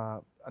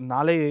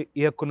నాలే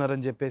ఇయక్కున్నారు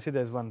అని చెప్పేసి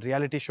there is one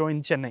reality show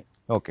in Chennai.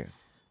 Okay.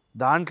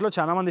 దాంట్లో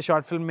చాలా మంది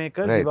షార్ట్ ఫిల్మ్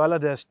మేకర్స్ ఇవాళ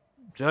they are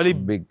really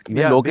big.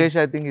 Even Lokesh,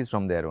 I think, is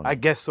from there only. I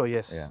guess so,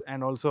 yes.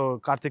 And also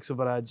Karthik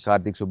Subbaraj,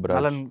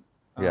 Alan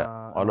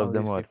all of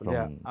them are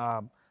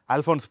from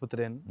Alphonse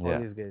Puthren, all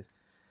these guys.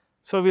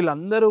 So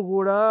వీళ్ళందరూ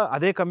కూడా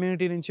అదే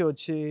community నుంచి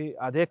వచ్చి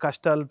అదే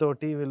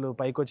కష్టాలతోటి వీళ్ళు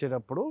పైకి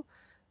వచ్చేటప్పుడు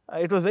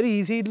it was very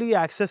easily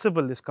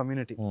accessible this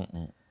community.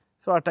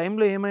 So ఆ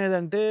టైంలో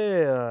ఏమయ్యేదంటే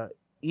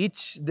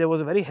each they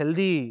was very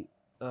healthy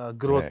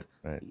growth.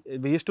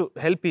 We use to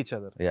help each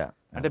other.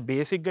 అంటే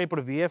బేసిక్గా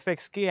ఇప్పుడు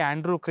విఎఫ్ఎక్స్కి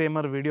Andrew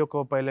Kramer video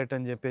co pilot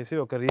అని చెప్పేసి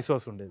ఒక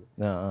రీసోర్స్ ఉండేది.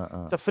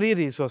 ఇట్స్ ఫ్రీ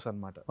రీసోర్స్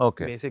అనమాట.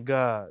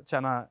 బేసిక్గా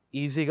చాలా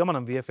ఈజీగా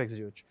మనం విఎఫ్ఎక్స్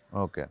చేయొచ్చు.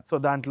 సో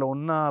దాంట్లో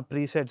ఉన్న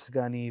ప్రీసెట్స్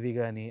కానీ ఇవి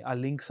కానీ ఆ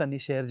లింక్స్ అన్ని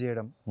షేర్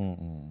చేయడం,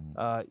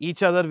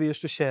 each other we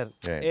use to share,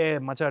 A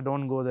మచా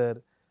don't go there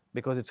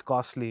because it's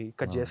costly,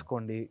 cut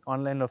చేసుకోండి,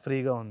 ఆన్లైన్లో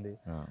ఫ్రీగా ఉంది.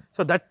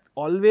 So that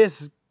always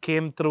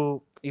came through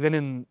even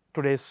in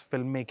today's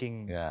film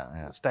making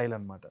style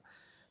అనమాట.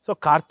 సో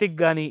కార్తిక్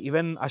కానీ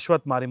ఈవెన్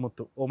అశ్వత్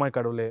మారిముత్తు, ఓమై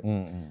కడులే,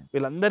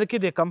 వీళ్ళందరికీ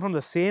they come from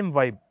the same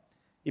vibe.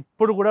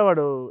 ఇప్పుడు కూడా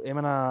వాడు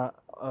ఏమైనా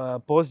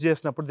పోస్ట్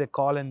చేసినప్పుడు దే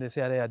కాల్ అండ్ చేసి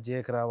అరే అది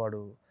చేయకరా,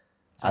 వాడు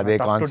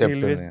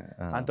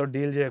అంతో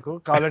డీల్ చేయకు,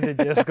 కావాలంటే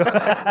చేసుకో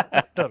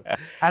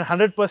and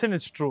 100%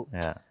 it's true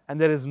and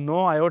there is no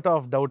iota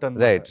of doubt అని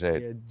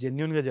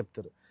జెన్యున్ గా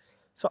చెప్తారు.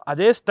 సో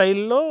అదే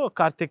స్టైల్లో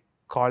కార్తిక్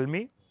కాల్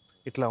మీ,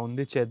 ఇట్లా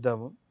ఉంది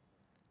చేద్దాము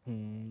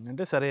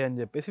అంటే సరే అని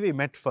చెప్పేసి వి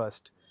మెట్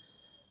ఫస్ట్.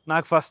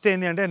 నాకు ఫస్ట్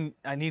ఏంటి అంటే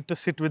I need to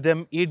SIT with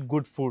them, eat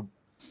good food.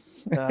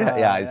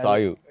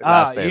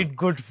 Eat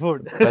good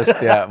food.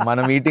 మన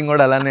మీటింగ్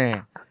కూడా అలానే,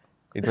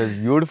 ఇట్ వాస్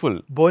బ్యూటిఫుల్.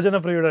 భోజన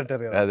ప్రియుడు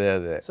అంటారు కదా.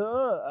 అదే. సో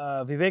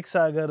వివేక్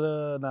సాగర్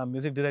నా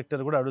మ్యూజిక్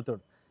డైరెక్టర్ కూడా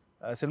అడుగుతాడు,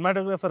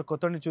 సినిమాటోగ్రాఫర్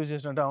కొత్తని చూస్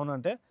చేసినట్టు. అవును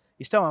అంటే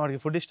ఇష్టమా వాడికి,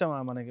 ఫుడ్ ఇష్టమా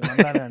మనకి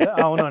అంటే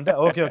అవును అంటే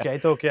ఓకే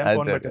అయితే ఓకే అని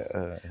ఫోన్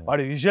పెట్టేస్తాడు.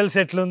 వాడు విజువల్స్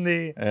ఎట్లుంది,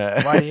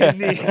 వాడు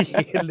ఏంది.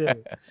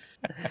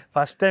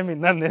 ఫస్ట్ టైం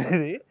విన్నాను నేను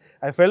ఇది.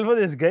 I fell for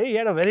this guy. He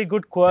had a very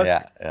good quirk,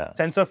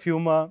 sense of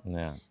humor.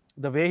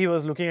 The way he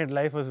was looking at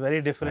life was very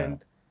different.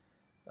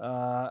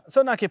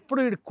 So నాకు ఎప్పుడు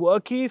ఇది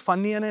quirky,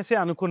 funny అనేసి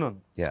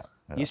అనుకున్నాను.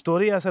 ఈ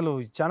స్టోరీ అసలు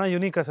చాలా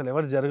యూనిక్, అసలు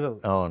ఎవరు జరగదు.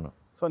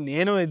 సో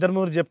నేను ఇద్దరు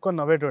మూడు చెప్పుకొని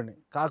నవ్వేటోడిని.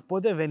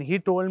 కాకపోతే వెన్ హీ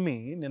టోల్డ్ మీ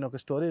నేను ఒక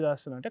స్టోరీ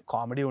రాస్తున్నా అంటే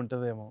కామెడీ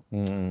ఉంటుందేమో,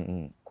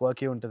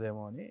 క్వర్కీ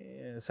ఉంటుందేమో అని.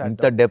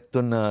 ఇంత డెప్త్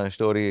ఉన్న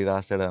స్టోరీ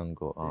రాస్తాడు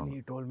అనుకో. He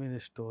told me the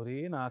story,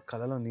 నా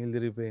కళలో నీళ్ళు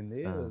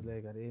తిరిగిపోయింది.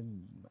 లైక్ అరే,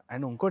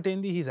 అండ్ ఇంకోటి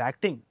ఏంది, హీస్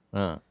యాక్టింగ్.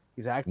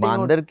 మా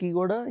అందరికి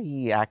కూడా ఈ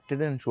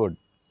యాక్టెడ్ అండ్ షోడ్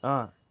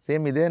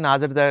సేమ్ ఇదే.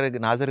 నాజర్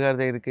గారి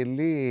దగ్గరికి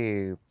వెళ్ళి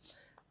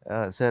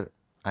సార్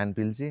ఆయన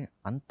పిలిచి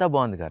అంతా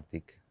బాగుంది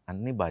కార్తీక్,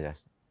 అన్నీ బాగా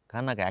చేస్తాను,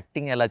 కానీ నాకు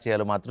యాక్టింగ్ ఎలా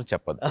చేయాలో మాత్రం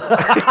చెప్పదు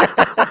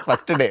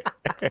ఫస్ట్ డే.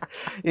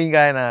 ఇంకా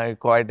ఆయన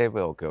క్వైట్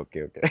అయిపోయి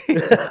okay.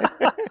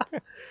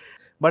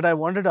 But I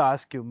wanted to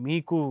ask you,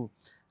 మీకు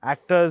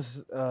యాక్టర్స్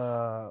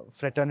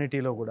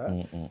ఫ్రెటర్నిటీలో కూడా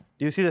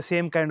do you see the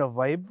same kind of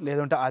vibe,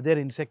 లేదంటే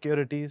other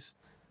insecurities?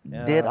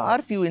 There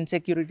are few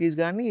insecurities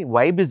కానీ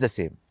vibe is the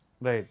same.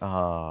 Right.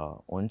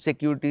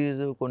 Insecurities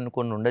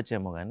కొన్ని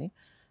ఉండొచ్చేమో కానీ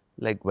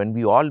like when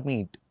we all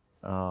meet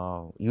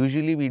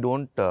usually we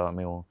don't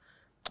మేము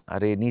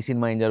అరే నీ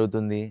సినిమా ఏం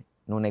జరుగుతుంది,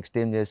 నువ్వు నెక్స్ట్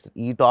ఏం చేస్తావు,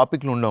 ఈ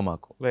టాపిక్లు ఉండవు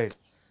మాకు. Right.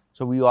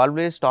 So we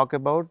always talk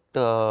about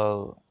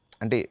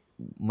అంటే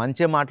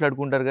మంచిగా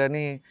మాట్లాడుకుంటారు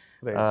కానీ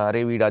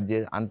అరే వీడు అది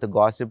అంత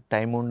గాసిప్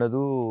టైం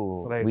ఉండదు.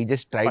 We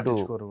just try to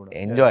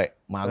enjoy.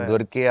 మాకు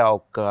దొరికే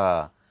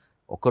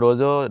ఒక్క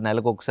రోజో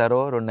నెలకు ఒకసారో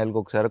 2 నెలలకు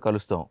ఒకసారో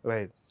కలుస్తాం.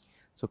 రైట్.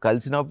 సో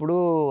కలిసినప్పుడు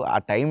ఆ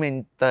టైం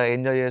ఎంత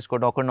ఎంజాయ్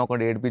చేసుకోవడం,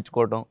 ఒకరినొకటి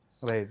ఏడిపించుకోవడం.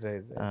 Right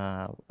right.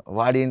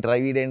 వాడేంట్రా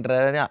వీడేంట్రా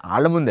అని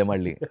వాళ్ళ ముందే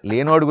మళ్ళీ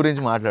లేనివాడి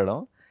గురించి మాట్లాడడం.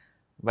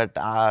 But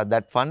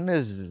that fun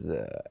is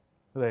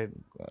right.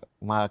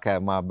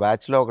 మా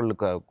బ్యాచ్లో ఒకళ్ళు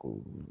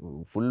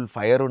ఫుల్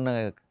ఫైర్ ఉన్న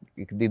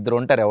ఇద్దరు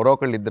ఉంటారు, ఎవరో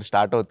ఒకళ్ళు ఇద్దరు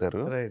స్టార్ట్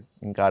అవుతారు,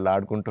 ఇంకా వాళ్ళు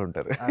ఆడుకుంటూ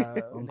ఉంటారు.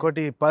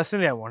 ఇంకోటి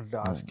personally I want to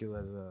ask you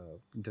as a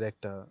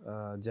director,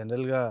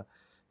 జనరల్గా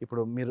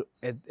ఇప్పుడు మీరు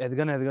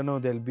ఎదగను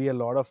there will be a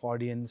lot of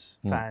audience,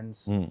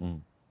 fans.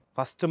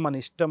 First మన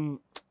ఇష్టం,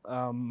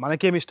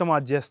 మనకేమి ఇష్టమో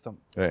అది చేస్తాం.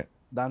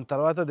 దాని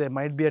తర్వాత they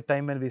might be a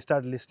time when we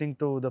start listening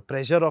to the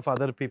pressure of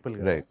other people.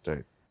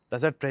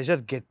 Does that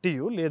pressure get to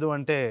you? లేదు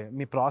అంటే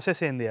మీ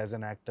ప్రాసెస్ ఏంది as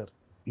an actor?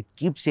 It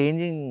keeps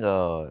changing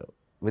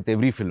with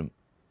every film.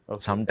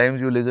 Sometimes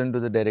you listen to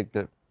the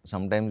director,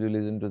 sometimes you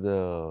listen to the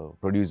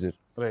producer.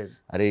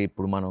 అరే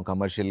ఇప్పుడు మనం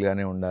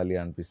కమర్షియల్గానే ఉండాలి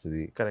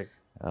అనిపిస్తుంది. Correct.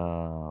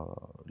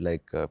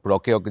 Like ఇప్పుడు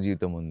ఒకే ఒక్క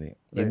జీవితం ఉంది,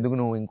 ఎందుకు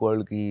నువ్వు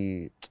ఇంకోళ్ళకి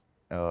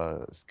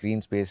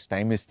స్క్రీన్ స్పేస్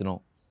టైం ఇస్తున్నావు?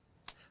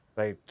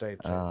 Right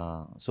right.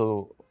 So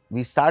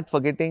we start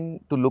forgetting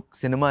to look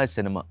cinema is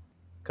cinema.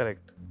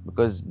 Correct.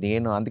 Because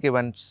నేను అందుకే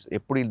వన్స్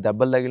ఎప్పుడు ఈ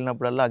దెబ్బలు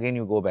తగిలినప్పుడల్లా again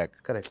you go back.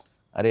 Correct.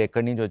 అరే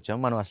ఎక్కడి నుంచి వచ్చాం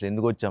మనం, అసలు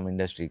ఎందుకు వచ్చాం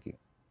ఇండస్ట్రీకి?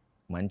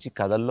 మంచి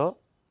కథల్లో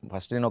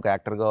ఫస్ట్ నేను ఒక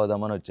యాక్టర్గా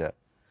అవుదామని వచ్చా,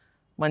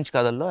 మంచి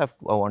కథల్లో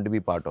I want be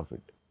part of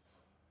it.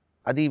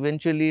 అది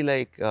eventually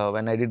like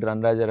when I did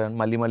run రాజా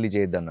అని మళ్ళీ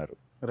చేయొద్దన్నారు.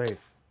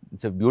 Right.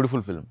 It's a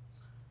beautiful film,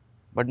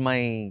 but my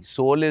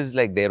soul is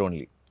like there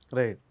only.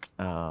 Right.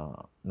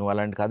 నువ్వు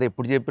అలాంటి కథ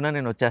ఎప్పుడు చెప్పినా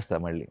నేను వచ్చేస్తా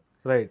మళ్ళీ.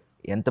 రైట్.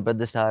 ఎంత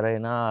పెద్ద స్టార్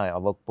అయినా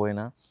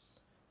అవ్వకపోయినా.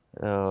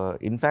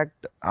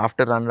 ఇన్ఫ్యాక్ట్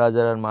ఆఫ్టర్ రన్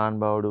రాజా అని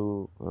మహానుభావుడు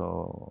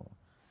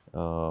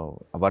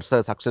వరుస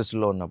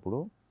సక్సెస్లో ఉన్నప్పుడు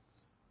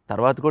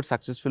తర్వాత కూడా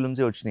సక్సెస్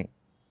ఫిల్మ్సే వచ్చినాయి.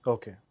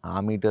 ఓకే. ఆ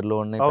మీటర్లో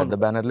ఉన్నాయి, పెద్ద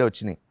బ్యానర్లే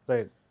వచ్చినాయి.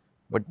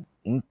 But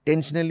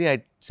intentionally I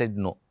said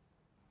no.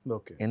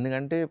 Okay.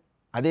 ఎందుకంటే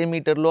అదే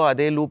మీటర్లో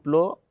అదే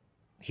లూప్లో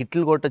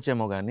హిట్లు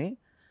కొట్టచ్చేమో కానీ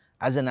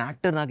యాజ్ అన్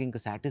యాక్టర్ నాకు ఇంకా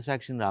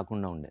సాటిస్ఫాక్షన్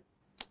రాకుండా ఉండే.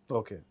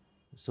 Okay.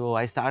 So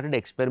I started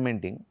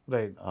experimenting,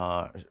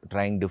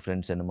 trying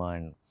different cinema.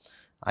 And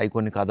అవి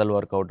కొన్ని కథలు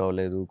వర్కౌట్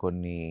అవ్వలేదు,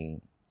 కొన్ని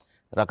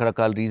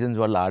రకరకాల రీజన్స్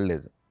వల్ల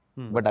ఆడలేదు.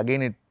 But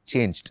again it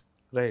changed.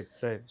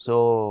 So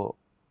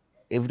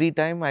every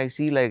time I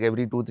see like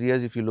every 2-3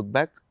 years if you look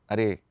back,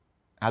 అరే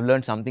I've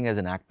learned something as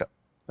an actor.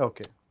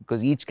 Okay.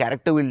 Because each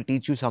character will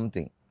teach you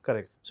something.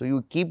 Correct. So you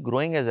keep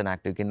growing as an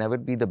actor. You can never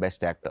be the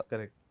best actor.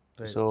 Correct.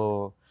 Right. So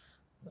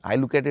I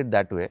look at it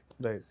that way.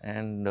 Right.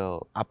 And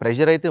ఆ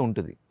pressure అయితే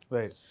ఉంటుంది.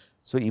 Right.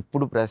 So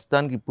ఇప్పుడు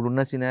ప్రస్తుతానికి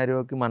ఇప్పుడున్న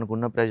సినారియోకి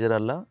మనకున్న pressure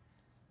అలా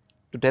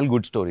to tell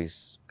good stories,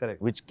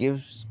 which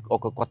gives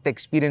ఒక కొత్త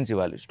ఎక్స్పీరియన్స్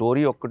ఇవ్వాలి.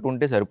 స్టోరీ ఒక్కటి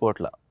ఉంటే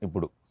సరిపోవట్లా.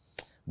 ఇప్పుడు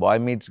బాయ్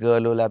మీట్స్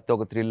గర్ల్ లేకపోతే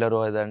ఒక థ్రిల్లర్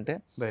అదంటే,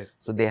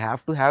 so they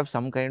have to have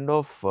some kind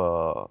of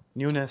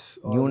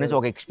newness,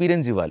 ఒక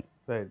ఎక్స్పీరియన్స్ ఇవ్వాలి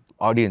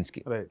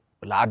ఆడియన్స్కి.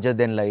 లార్జర్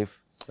దెన్ లైఫ్,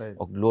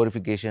 ఒక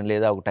గ్లోరిఫికేషన్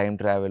లేదా ఒక టైం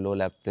ట్రావెల్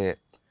లేకపోతే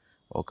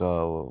ఒక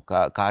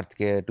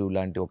కార్తికేయ 2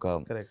 లాంటి ఒక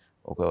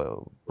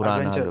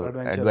పురాణాలు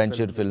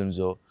అడ్వెంచర్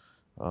ఫిల్మ్స్,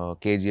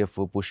 కేజీఎఫ్,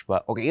 పుష్ప,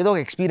 ఏదో ఒక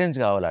ఎక్స్పీరియన్స్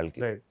కావాలి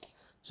వాళ్ళకి.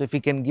 So if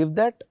you can give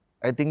that,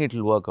 I think it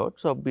will work out.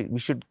 So we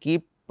should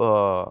keep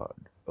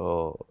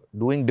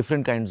doing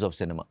different kinds of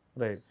cinema.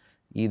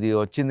 ఇది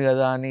వచ్చింది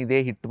కదా అని ఇదే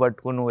హిట్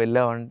పట్టుకుని నువ్వు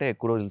వెళ్ళావంటే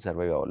ఎక్కువ రోజులు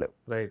survive అవ్వలేవు.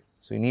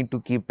 So you need to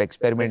keep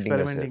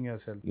experimenting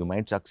yourself. You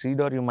might succeed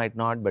or you might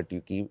not, but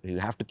you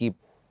have to keep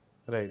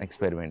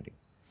experimenting.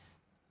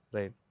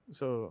 Right.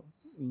 So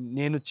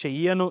నేను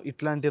చెయ్యను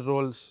ఇట్లాంటి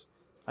రోల్స్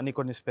అని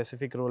కొన్ని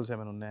స్పెసిఫిక్ రోల్స్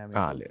ఏమైనా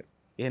ఉన్నాయా? లేదు.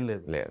 ఏం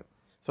లేదు.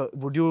 సో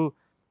వుడ్ యూ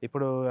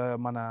ఇప్పుడు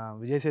మన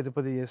విజయ్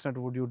సేతుపతి చేసినట్టు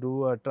would you do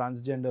a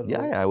transgender role?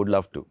 Yeah, I would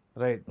love to.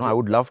 Right. No, I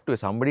would love to.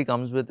 If somebody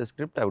comes with a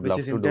script, I would love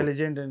to do. Which is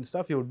intelligent and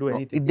stuff, you would do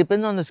anything. It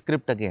depends on the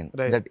script again.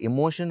 That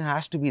emotion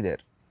has to be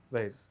there.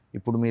 Right.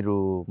 ఇప్పుడు మీరు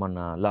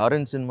మన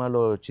Lawrence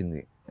సినిమాలో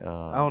వచ్చింది,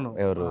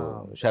 ఎవరు,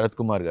 శరత్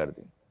కుమార్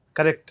గారిది.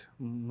 Correct.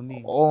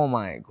 Oh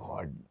my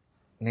God,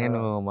 నేను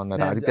మన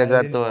రాధిక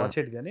గారితో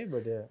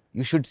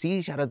యూ షుడ్ సీ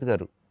శరత్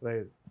గారు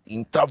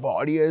ఇంత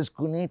బాడీ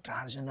వేసుకుని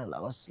transgender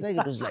lovers, like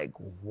it was like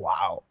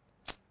wow.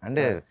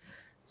 అంటే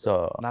సో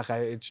నాకు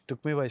it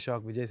took me by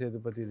shock. Vijay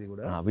సేతుపతిది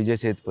కూడా, విజయ్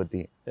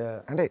సేతుపతి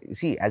అంటే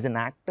see as an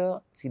actor,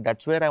 see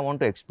that's where I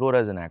want to explore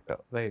as an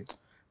actor. Right.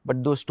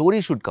 But though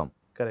story should come.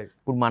 Correct.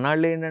 ఇప్పుడు మన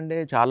వాళ్ళు ఏంటంటే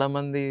చాలా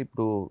మంది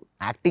ఇప్పుడు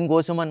యాక్టింగ్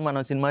కోసం అని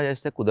మనం సినిమా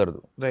చేస్తే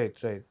కుదరదు. రైట్.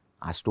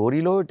 ఆ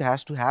స్టోరీలో it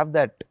has to have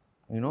that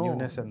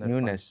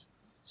newness.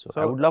 So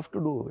I would love to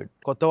do it.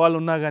 కొత్త వాళ్ళు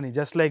ఉన్నా కానీ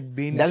just like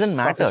being doesn't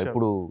matter.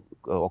 ఇప్పుడు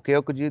ఒకే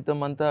ఒక జీవితం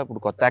అంతా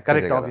ఇప్పుడు కొత్త actor,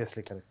 correct,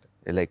 obviously correct,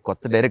 like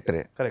కొత్త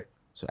డైరెక్టరే. Correct.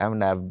 So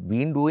I've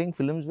been doing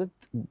films with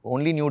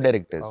only new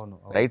directors,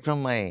 right from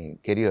my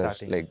career,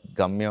 like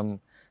Gamyam,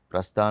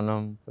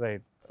 Prasthanam,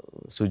 right,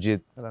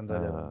 Sujit,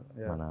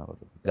 mana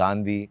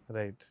Gandhi,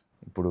 right,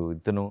 ఇప్పుడు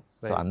ఇతను.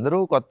 So అందరూ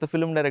కొత్త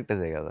ఫిల్మ్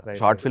డైరెక్టర్సే కదా,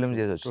 షార్ట్ ఫిల్మ్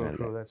చేసి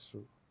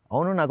వచ్చినారు.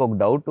 అవును, నాకు ఒక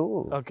డౌట్,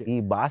 ఈ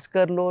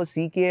భాస్కర్ లో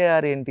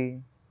CKR ఏంటి?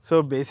 సో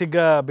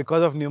బేసిక్గా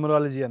బికాస్ ఆఫ్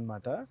న్యూమరాలజీ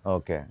అనమాట.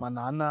 ఓకే. మా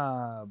నాన్న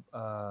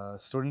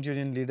స్టూడెంట్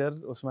యూనియన్ లీడర్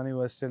ఉస్మానియా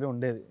యూనివర్సిటీలో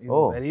ఉండేది.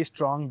 వెరీ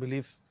స్ట్రాంగ్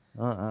బిలీఫ్,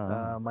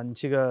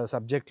 మంచిగా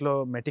సబ్జెక్ట్ లో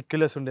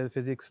మెటిక్యులస్ ఉండేది,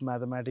 physics,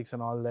 mathematics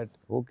and all that.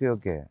 Okay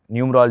okay.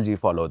 Numerology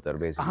follow అవుతారు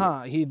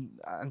బేసిక్లీ.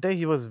 అంటే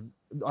he was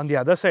on the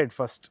other side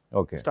first,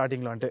 okay,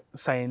 starting లో, అంటే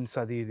సైన్స్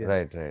అది ఇది.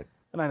 రైట్.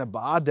 ఆయన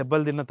బాగా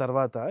దెబ్బలు తిన్న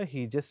తర్వాత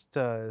he just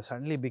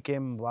suddenly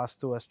became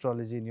vastu,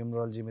 astrology,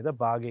 numerology మీద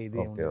బాగా ఇది.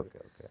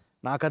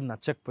 నాకు అది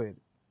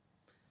నచ్చకపోయేది.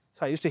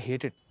 So I use to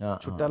hate it.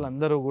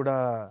 చుట్టాలందరూ కూడా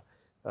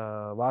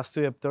వాస్తు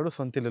చెప్తాడు,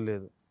 సొంతిల్లు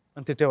లేదు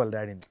అని తిట్టేవాళ్ళు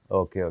డాడీని.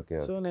 ఓకే.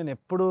 సో నేను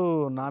ఎప్పుడు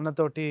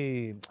నాన్నతోటి,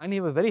 and he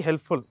was very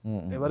helpful.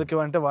 ఎవరికి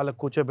అంటే వాళ్ళకి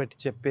కూర్చోబెట్టి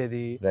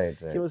చెప్పేది.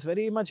 He was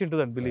very much into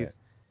that belief.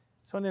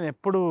 So నేను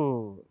ఎప్పుడు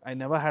I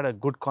never had a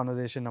good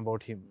conversation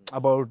about him,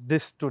 about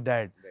this to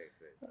dad.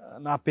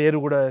 నా పేరు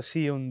కూడా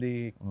సి ఉంది,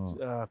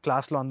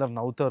 క్లాస్లో అందరు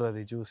నవ్వుతారు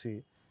అది చూసి,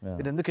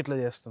 మీరు ఎందుకు ఇట్లా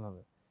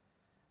చేస్తున్నారు.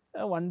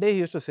 One day he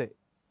use to say,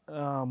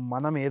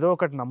 మనం ఏదో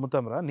ఒకటి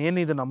నమ్ముతాం రా, నేను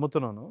ఇది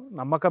నమ్ముతున్నాను,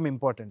 నమ్మకం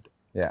ఇంపార్టెంట్.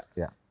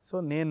 సో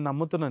నేను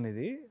నమ్ముతున్నాను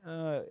ఇది,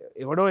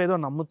 ఎవడో ఏదో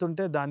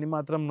నమ్ముతుంటే దాన్ని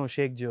మాత్రం నువ్వు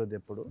షేక్ చేయొద్దు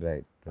ఎప్పుడు,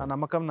 ఆ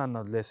నమ్మకం నన్ను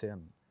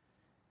వదిలేసేయను.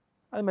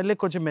 అది మళ్ళీ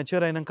కొంచెం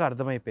మెచ్యూర్ అయినాక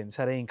అర్థమైపోయింది,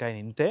 సరే ఇంకా ఆయన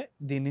ఇంతే,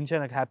 దీని నుంచి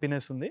ఆయనకు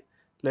హ్యాపీనెస్ ఉంది,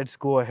 లెట్స్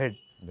గో అహెడ్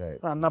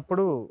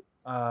అన్నప్పుడు.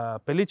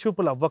 పెళ్లి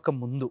చూపులు అవ్వక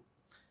ముందు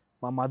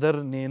మా మదర్,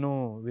 నేను,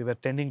 we were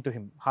tending to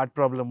him. Heart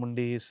problem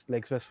ఉండి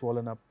లెగ్స్ వెస్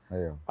ఫోలన్ అప్.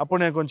 అప్పుడు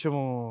నేను కొంచెం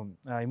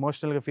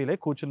ఎమోషనల్గా ఫీల్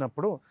అయ్యి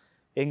కూర్చున్నప్పుడు,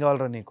 ఏం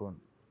కావాలరా నీకు,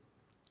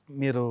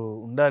 మీరు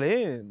ఉండాలి,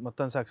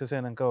 మొత్తం సక్సెస్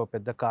అయినాక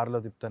పెద్ద కార్లో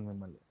తిప్పుతాను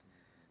మిమ్మల్ని.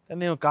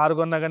 నేను కారు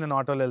కొన్నాగా నేను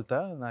ఆటోలో వెళ్తా,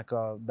 నాకు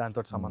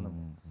దాంతో సంబంధం,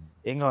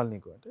 ఏం కావాలి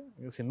నీకు అంటే,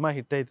 సినిమా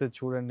హిట్ అవుతుంది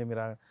చూడండి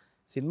మీరు.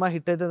 సినిమా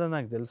హిట్ అవుతుందని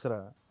నాకు తెలుసురా,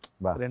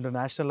 2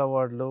 నేషనల్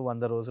అవార్డులు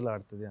 100 రోజులు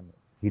ఆడుతుంది అన్న.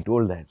 He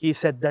told that. He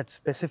said that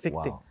specific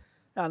thing.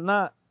 అన్న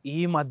ఈ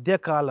మధ్య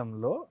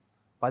కాలంలో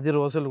 10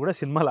 రోజులు కూడా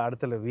సినిమాలు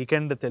ఆడతలేవు,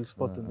 వీకెండ్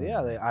తెలిసిపోతుంది,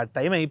 అది ఆ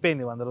టైం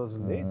అయిపోయింది 100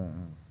 రోజులది,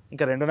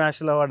 ఇంకా 2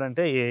 నేషనల్ అవార్డు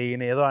అంటే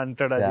ఈయన ఏదో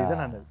అంటాడు అది ఇది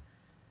అని అన్నది.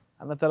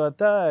 అన్న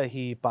తర్వాత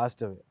హీ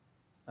పాస్డ్ అవే,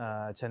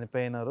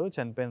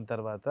 చనిపోయిన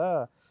తర్వాత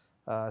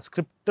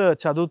స్క్రిప్ట్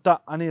చదువుతా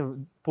అని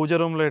పూజ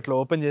రూమ్లో ఇట్లా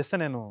ఓపెన్ చేస్తే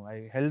నేను I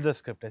held the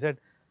script, I said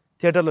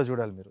థియేటర్లో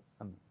చూడాలి మీరు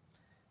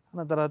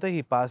అన్న తర్వాత హీ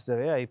పాస్డ్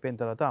అవే. అయిపోయిన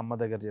తర్వాత అమ్మ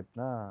దగ్గర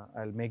చెప్పిన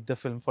I will make the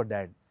film for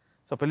dad.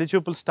 So పెళ్లి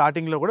చూపులు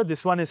స్టార్టింగ్లో కూడా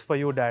this one is for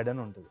you dad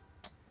అని ఉంటుంది.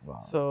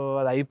 సో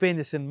అది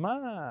అయిపోయింది సినిమా.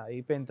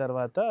 అయిపోయిన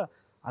తర్వాత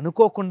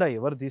అనుకోకుండా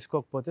ఎవరు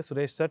తీసుకోకపోతే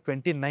Suresh sir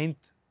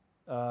 29th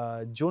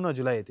June or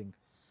July, I think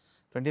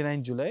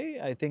 29th July,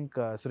 I think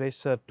Suresh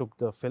sir took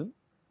the film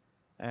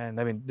and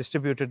I mean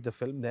distributed the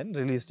film, then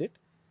released it.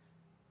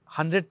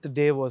 100th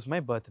day was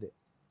my birthday.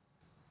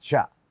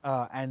 Sure.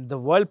 And the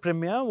world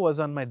premiere was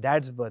on my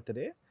dad's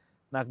birthday.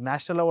 నాకు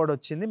national award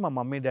వచ్చింది మా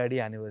mummy daddy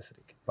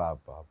యానివర్సరీకి.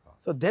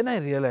 So then I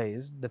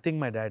realise the thing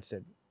my dad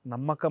said,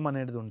 నమ్మకం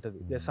అనేది ఉంటుంది,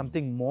 there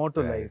something more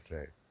to life.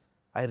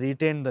 I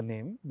retain the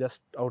name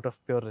just out of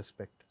pure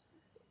respect.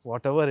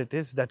 What ever it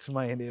is, that's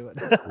my name.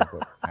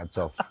 Hats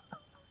off.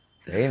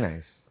 Very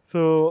nice. So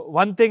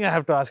one thing I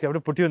have to ask, I have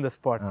to put you in the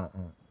spot.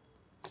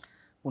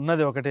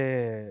 ఉన్నది ఒకటే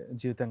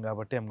జీవితం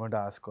కాబట్టి I'm going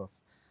to ask of,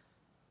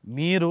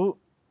 మీరు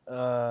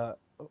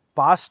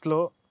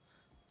పాస్ట్లో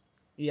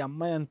ఈ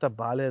అమ్మాయి అంత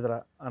బాలేదురా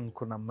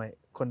అనుకున్న అమ్మాయి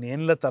కొన్ని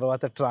ఏళ్ళ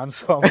తర్వాత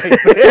ట్రాన్స్ఫార్మ్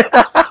అయిపోయి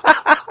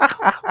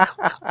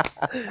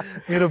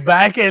మీరు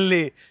బ్యాక్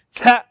వెళ్ళి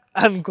ఛా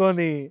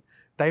అనుకొని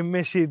టైం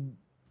మెషిన్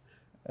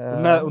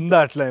ఉందా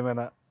అట్లా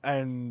ఏమైనా?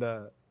 అండ్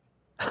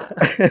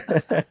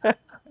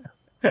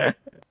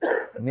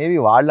మేబీ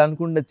వాళ్ళు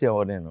అనుకుండొచ్చేమో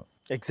నేను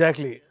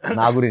ఎగ్జాక్ట్లీ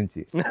నా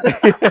గురించి.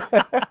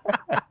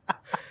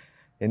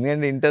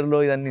 ఎందుకంటే ఇంటర్లో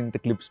ఇదన్నీ ఇంత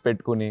క్లిప్స్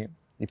పెట్టుకుని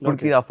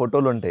ఇప్పటికి ఆ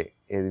ఫోటోలు ఉంటాయి.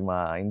 ఇది మా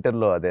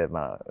ఇంటర్లో, అదే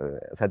మా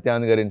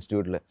సత్యానంద్ గారి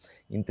ఇన్స్టిట్యూట్లో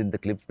ఇంత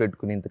క్లిప్స్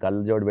పెట్టుకుని, ఇంత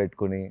కళ్ళజోడు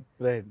పెట్టుకుని,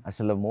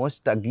 అసలు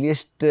మోస్ట్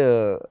అగ్లియెస్ట్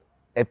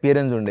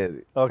అపియరెన్స్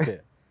ఉండేది. ఓకే,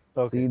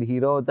 వీడు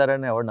హీరో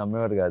అవుతారని ఎవరు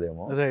నమ్మేవారు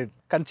కాదేమో,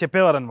 కానీ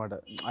చెప్పేవారు అనమాట.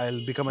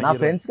 నా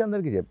ఫ్రెండ్స్కి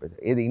అందరికి చెప్పేసి,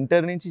 ఇది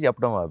ఇంటర్ నుంచి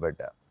చెప్పడం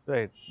పెట్టా.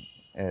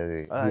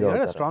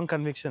 Strong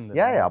conviction.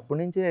 అప్పటి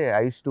నుంచే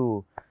I use to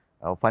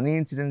funny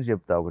incidents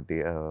చెప్తా. ఒకటి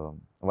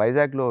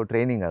వైజాగ్లో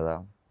ట్రైనింగ్ కదా,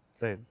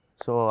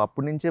 సో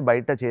అప్పటి నుంచే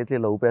బయట చేతులు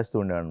ఇలా ఊపేస్తూ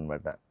ఉండేవాడు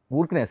అనమాట.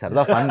 ఊరికినే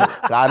సరదా ఫన్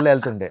కార్లో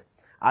వెళ్తుంటే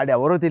ఆడు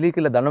ఎవరో తెలియక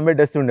ఇలా దండం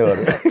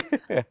పెట్టేస్తుండేవారు.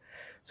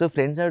 సో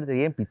ఫ్రెండ్స్ ఆడితే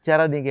ఏం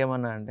పిచ్చారా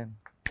నీకేమన్నా అంటే,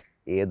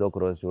 ఏదో ఒక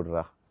రోజు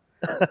చూడరా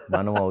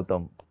మనం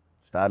అవుతాం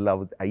స్టార్లు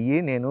అయ్యి,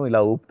 నేను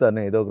ఇలా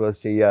ఊపుతాను ఏదో ఒక రోజు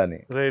చెయ్యాలని.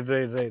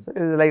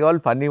 Like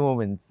all funny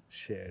moments.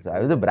 So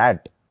I was a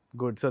brought.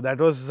 Good. So that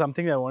was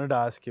something I wanted to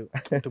ask you.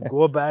 To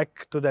go back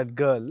to that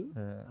girl.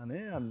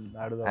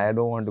 I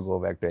don't want to go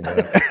back to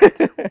anyone.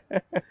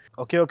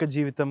 ఒకే ఒక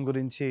జీవితం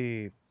గురించి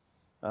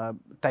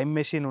time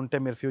machine ఉంటే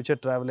మీరు future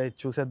travel అయ్యి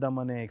చూసేద్దాం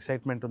అనే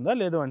excitement ఉందా?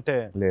 లేదు అంటే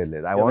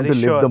లేదు, I want to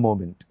live the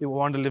moment. You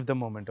want to live the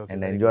moment, okay.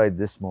 And enjoy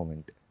this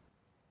moment.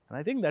 And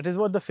I think that is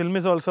what the film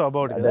is also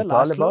about. That's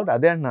all about.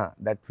 అదే అన్న,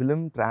 that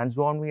film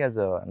transformed me as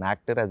an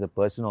actor, as a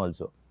person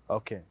also.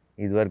 Okay.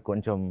 ఇదివరకు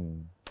కొంచెం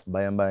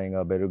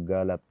భయంగా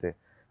బెరుగ్గా, లేకపోతే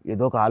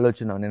ఏదో ఒక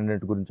ఆలోచన,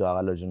 నిన్నటి గురించి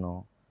ఆలోచన,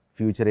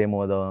 ఫ్యూచర్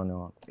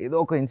ఏమవుదామనో ఏదో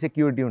ఒక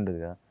ఇన్సెక్యూరిటీ ఉంటుంది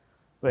కదా.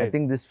 I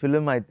think this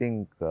film,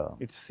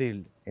 it's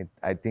sealed.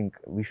 I think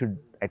we should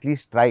at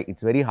least try.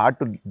 It's very hard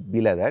to be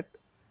like that.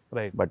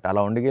 Right. But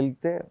అలా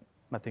ఉండగలిగితే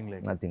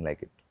nothing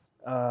like it.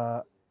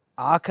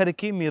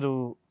 ఆఖరికి మీరు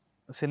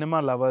సినిమా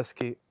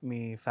లవర్స్కి,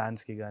 మీ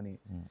ఫ్యాన్స్కి కానీ,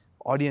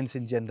 audience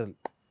in general,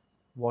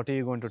 what are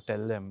you going to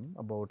tell them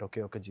about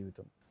ఒకే ఒక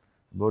జీవితం?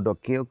 About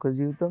ఒకే ఒక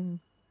జీవితం,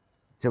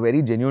 it's a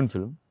very genuine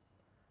film.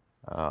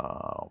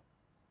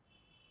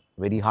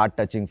 Very heart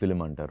touching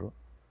film antaru.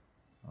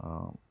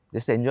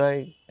 Just enjoy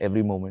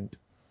every moment.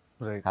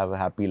 Right. Have a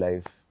happy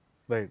life.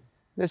 Right.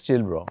 Just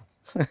chill, bro.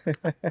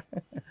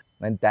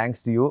 And thanks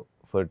to you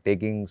for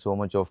taking so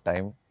much of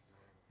time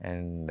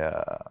and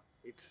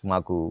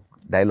మాకు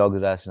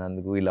dialogues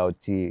రాసినందుకు, ఇలా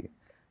వచ్చి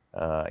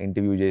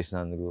interview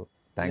చేసినందుకు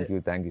thank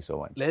you so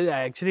much. లేదు,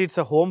 actually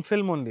it's a home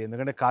film only.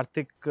 ఎందుకంటే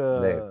కార్తిక్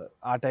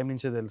ఆ time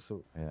నుంచే తెలుసు,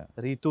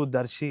 Ritu,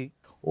 Darsi.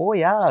 Oh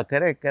yeah,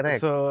 correct.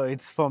 So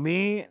it's for me,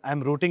 I'm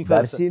rooting for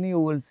Darshini.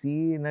 You will see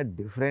in a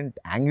different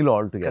angle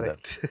altogether.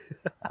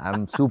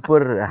 I'm super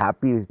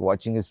happy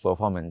watching his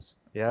performance.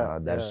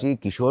 Darshi,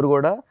 Kishore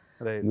Goda,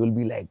 you will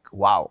be like,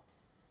 wow,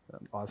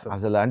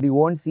 awesome. And you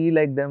won't see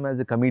like them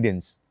as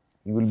comedians.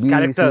 You will be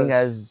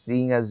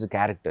seeing as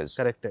characters.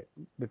 Correct.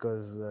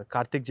 Because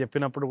Karthik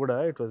చెప్పినప్పుడు కూడా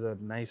it was a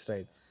nice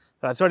ride.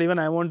 So that's what even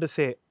I want to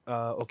say.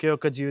 ఒకే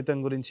ఒక జీవితం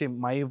గురించి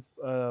my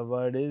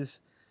word is,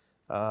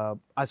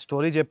 ఆ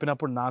story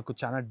చెప్పినప్పుడు నాకు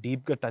చాలా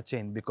డీప్గా టచ్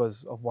అయింది because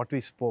of what we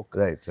spoke.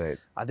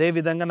 అదే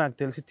విధంగా నాకు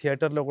తెలిసి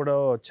థియేటర్లో కూడా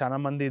చాలా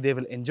మంది they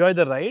will enjoy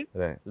the ride,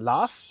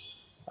 laugh,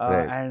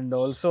 and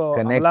also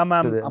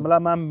Amala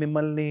ma'am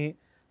మిమ్మల్ని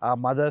ఆ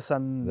మదర్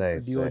సన్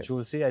డియో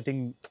చూసి I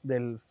think they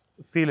will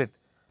feel it.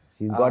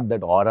 She's got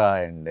that aura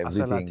and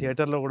everything. అసలు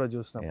థియేటర్లో కూడా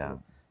చూసినప్పుడు.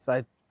 So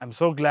I'm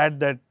so glad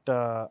that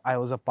I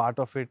was a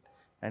part of it.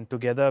 and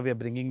together we are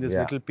bringing this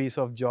Yeah. little piece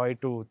of joy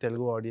to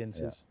Telugu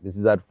audiences. This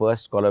is our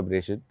first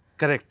collaboration.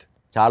 Correct.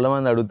 చాలా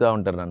మంది అడుగుతూ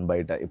ఉంటారు నన్ను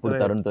బయట, ఇప్పుడు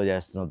Right. తరుణ్తో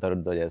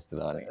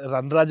చేస్తున్నావు అని.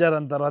 Run రాజా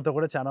run తర్వాత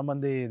కూడా చాలా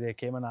మంది they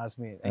came and ask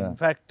me.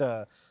 In fact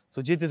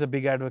Sujith is a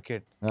big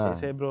advocate,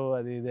 చేసే బ్రో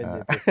అది ఇది అని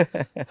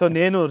చెప్పి. సో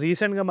నేను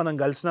రీసెంట్ గా మనం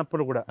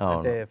కలిసినప్పుడు కూడా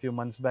అంటే few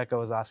months back I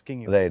was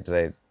asking you. Right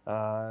right.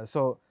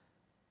 So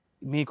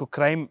మీకు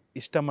క్రైమ్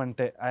ఇష్టం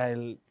అంటే I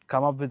will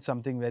come up with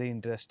something very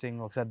interesting,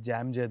 ఒకసారి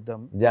జామ్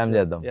చేద్దాం.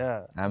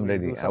 I'm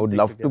ready. I would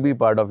love to be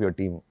part of your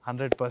team.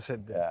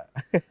 100%.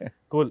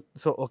 Cool.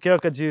 So, okay,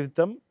 Oka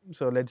Jeevitham.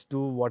 So let's do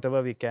whatever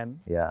we can.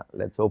 Yeah,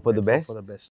 let's hope for the best.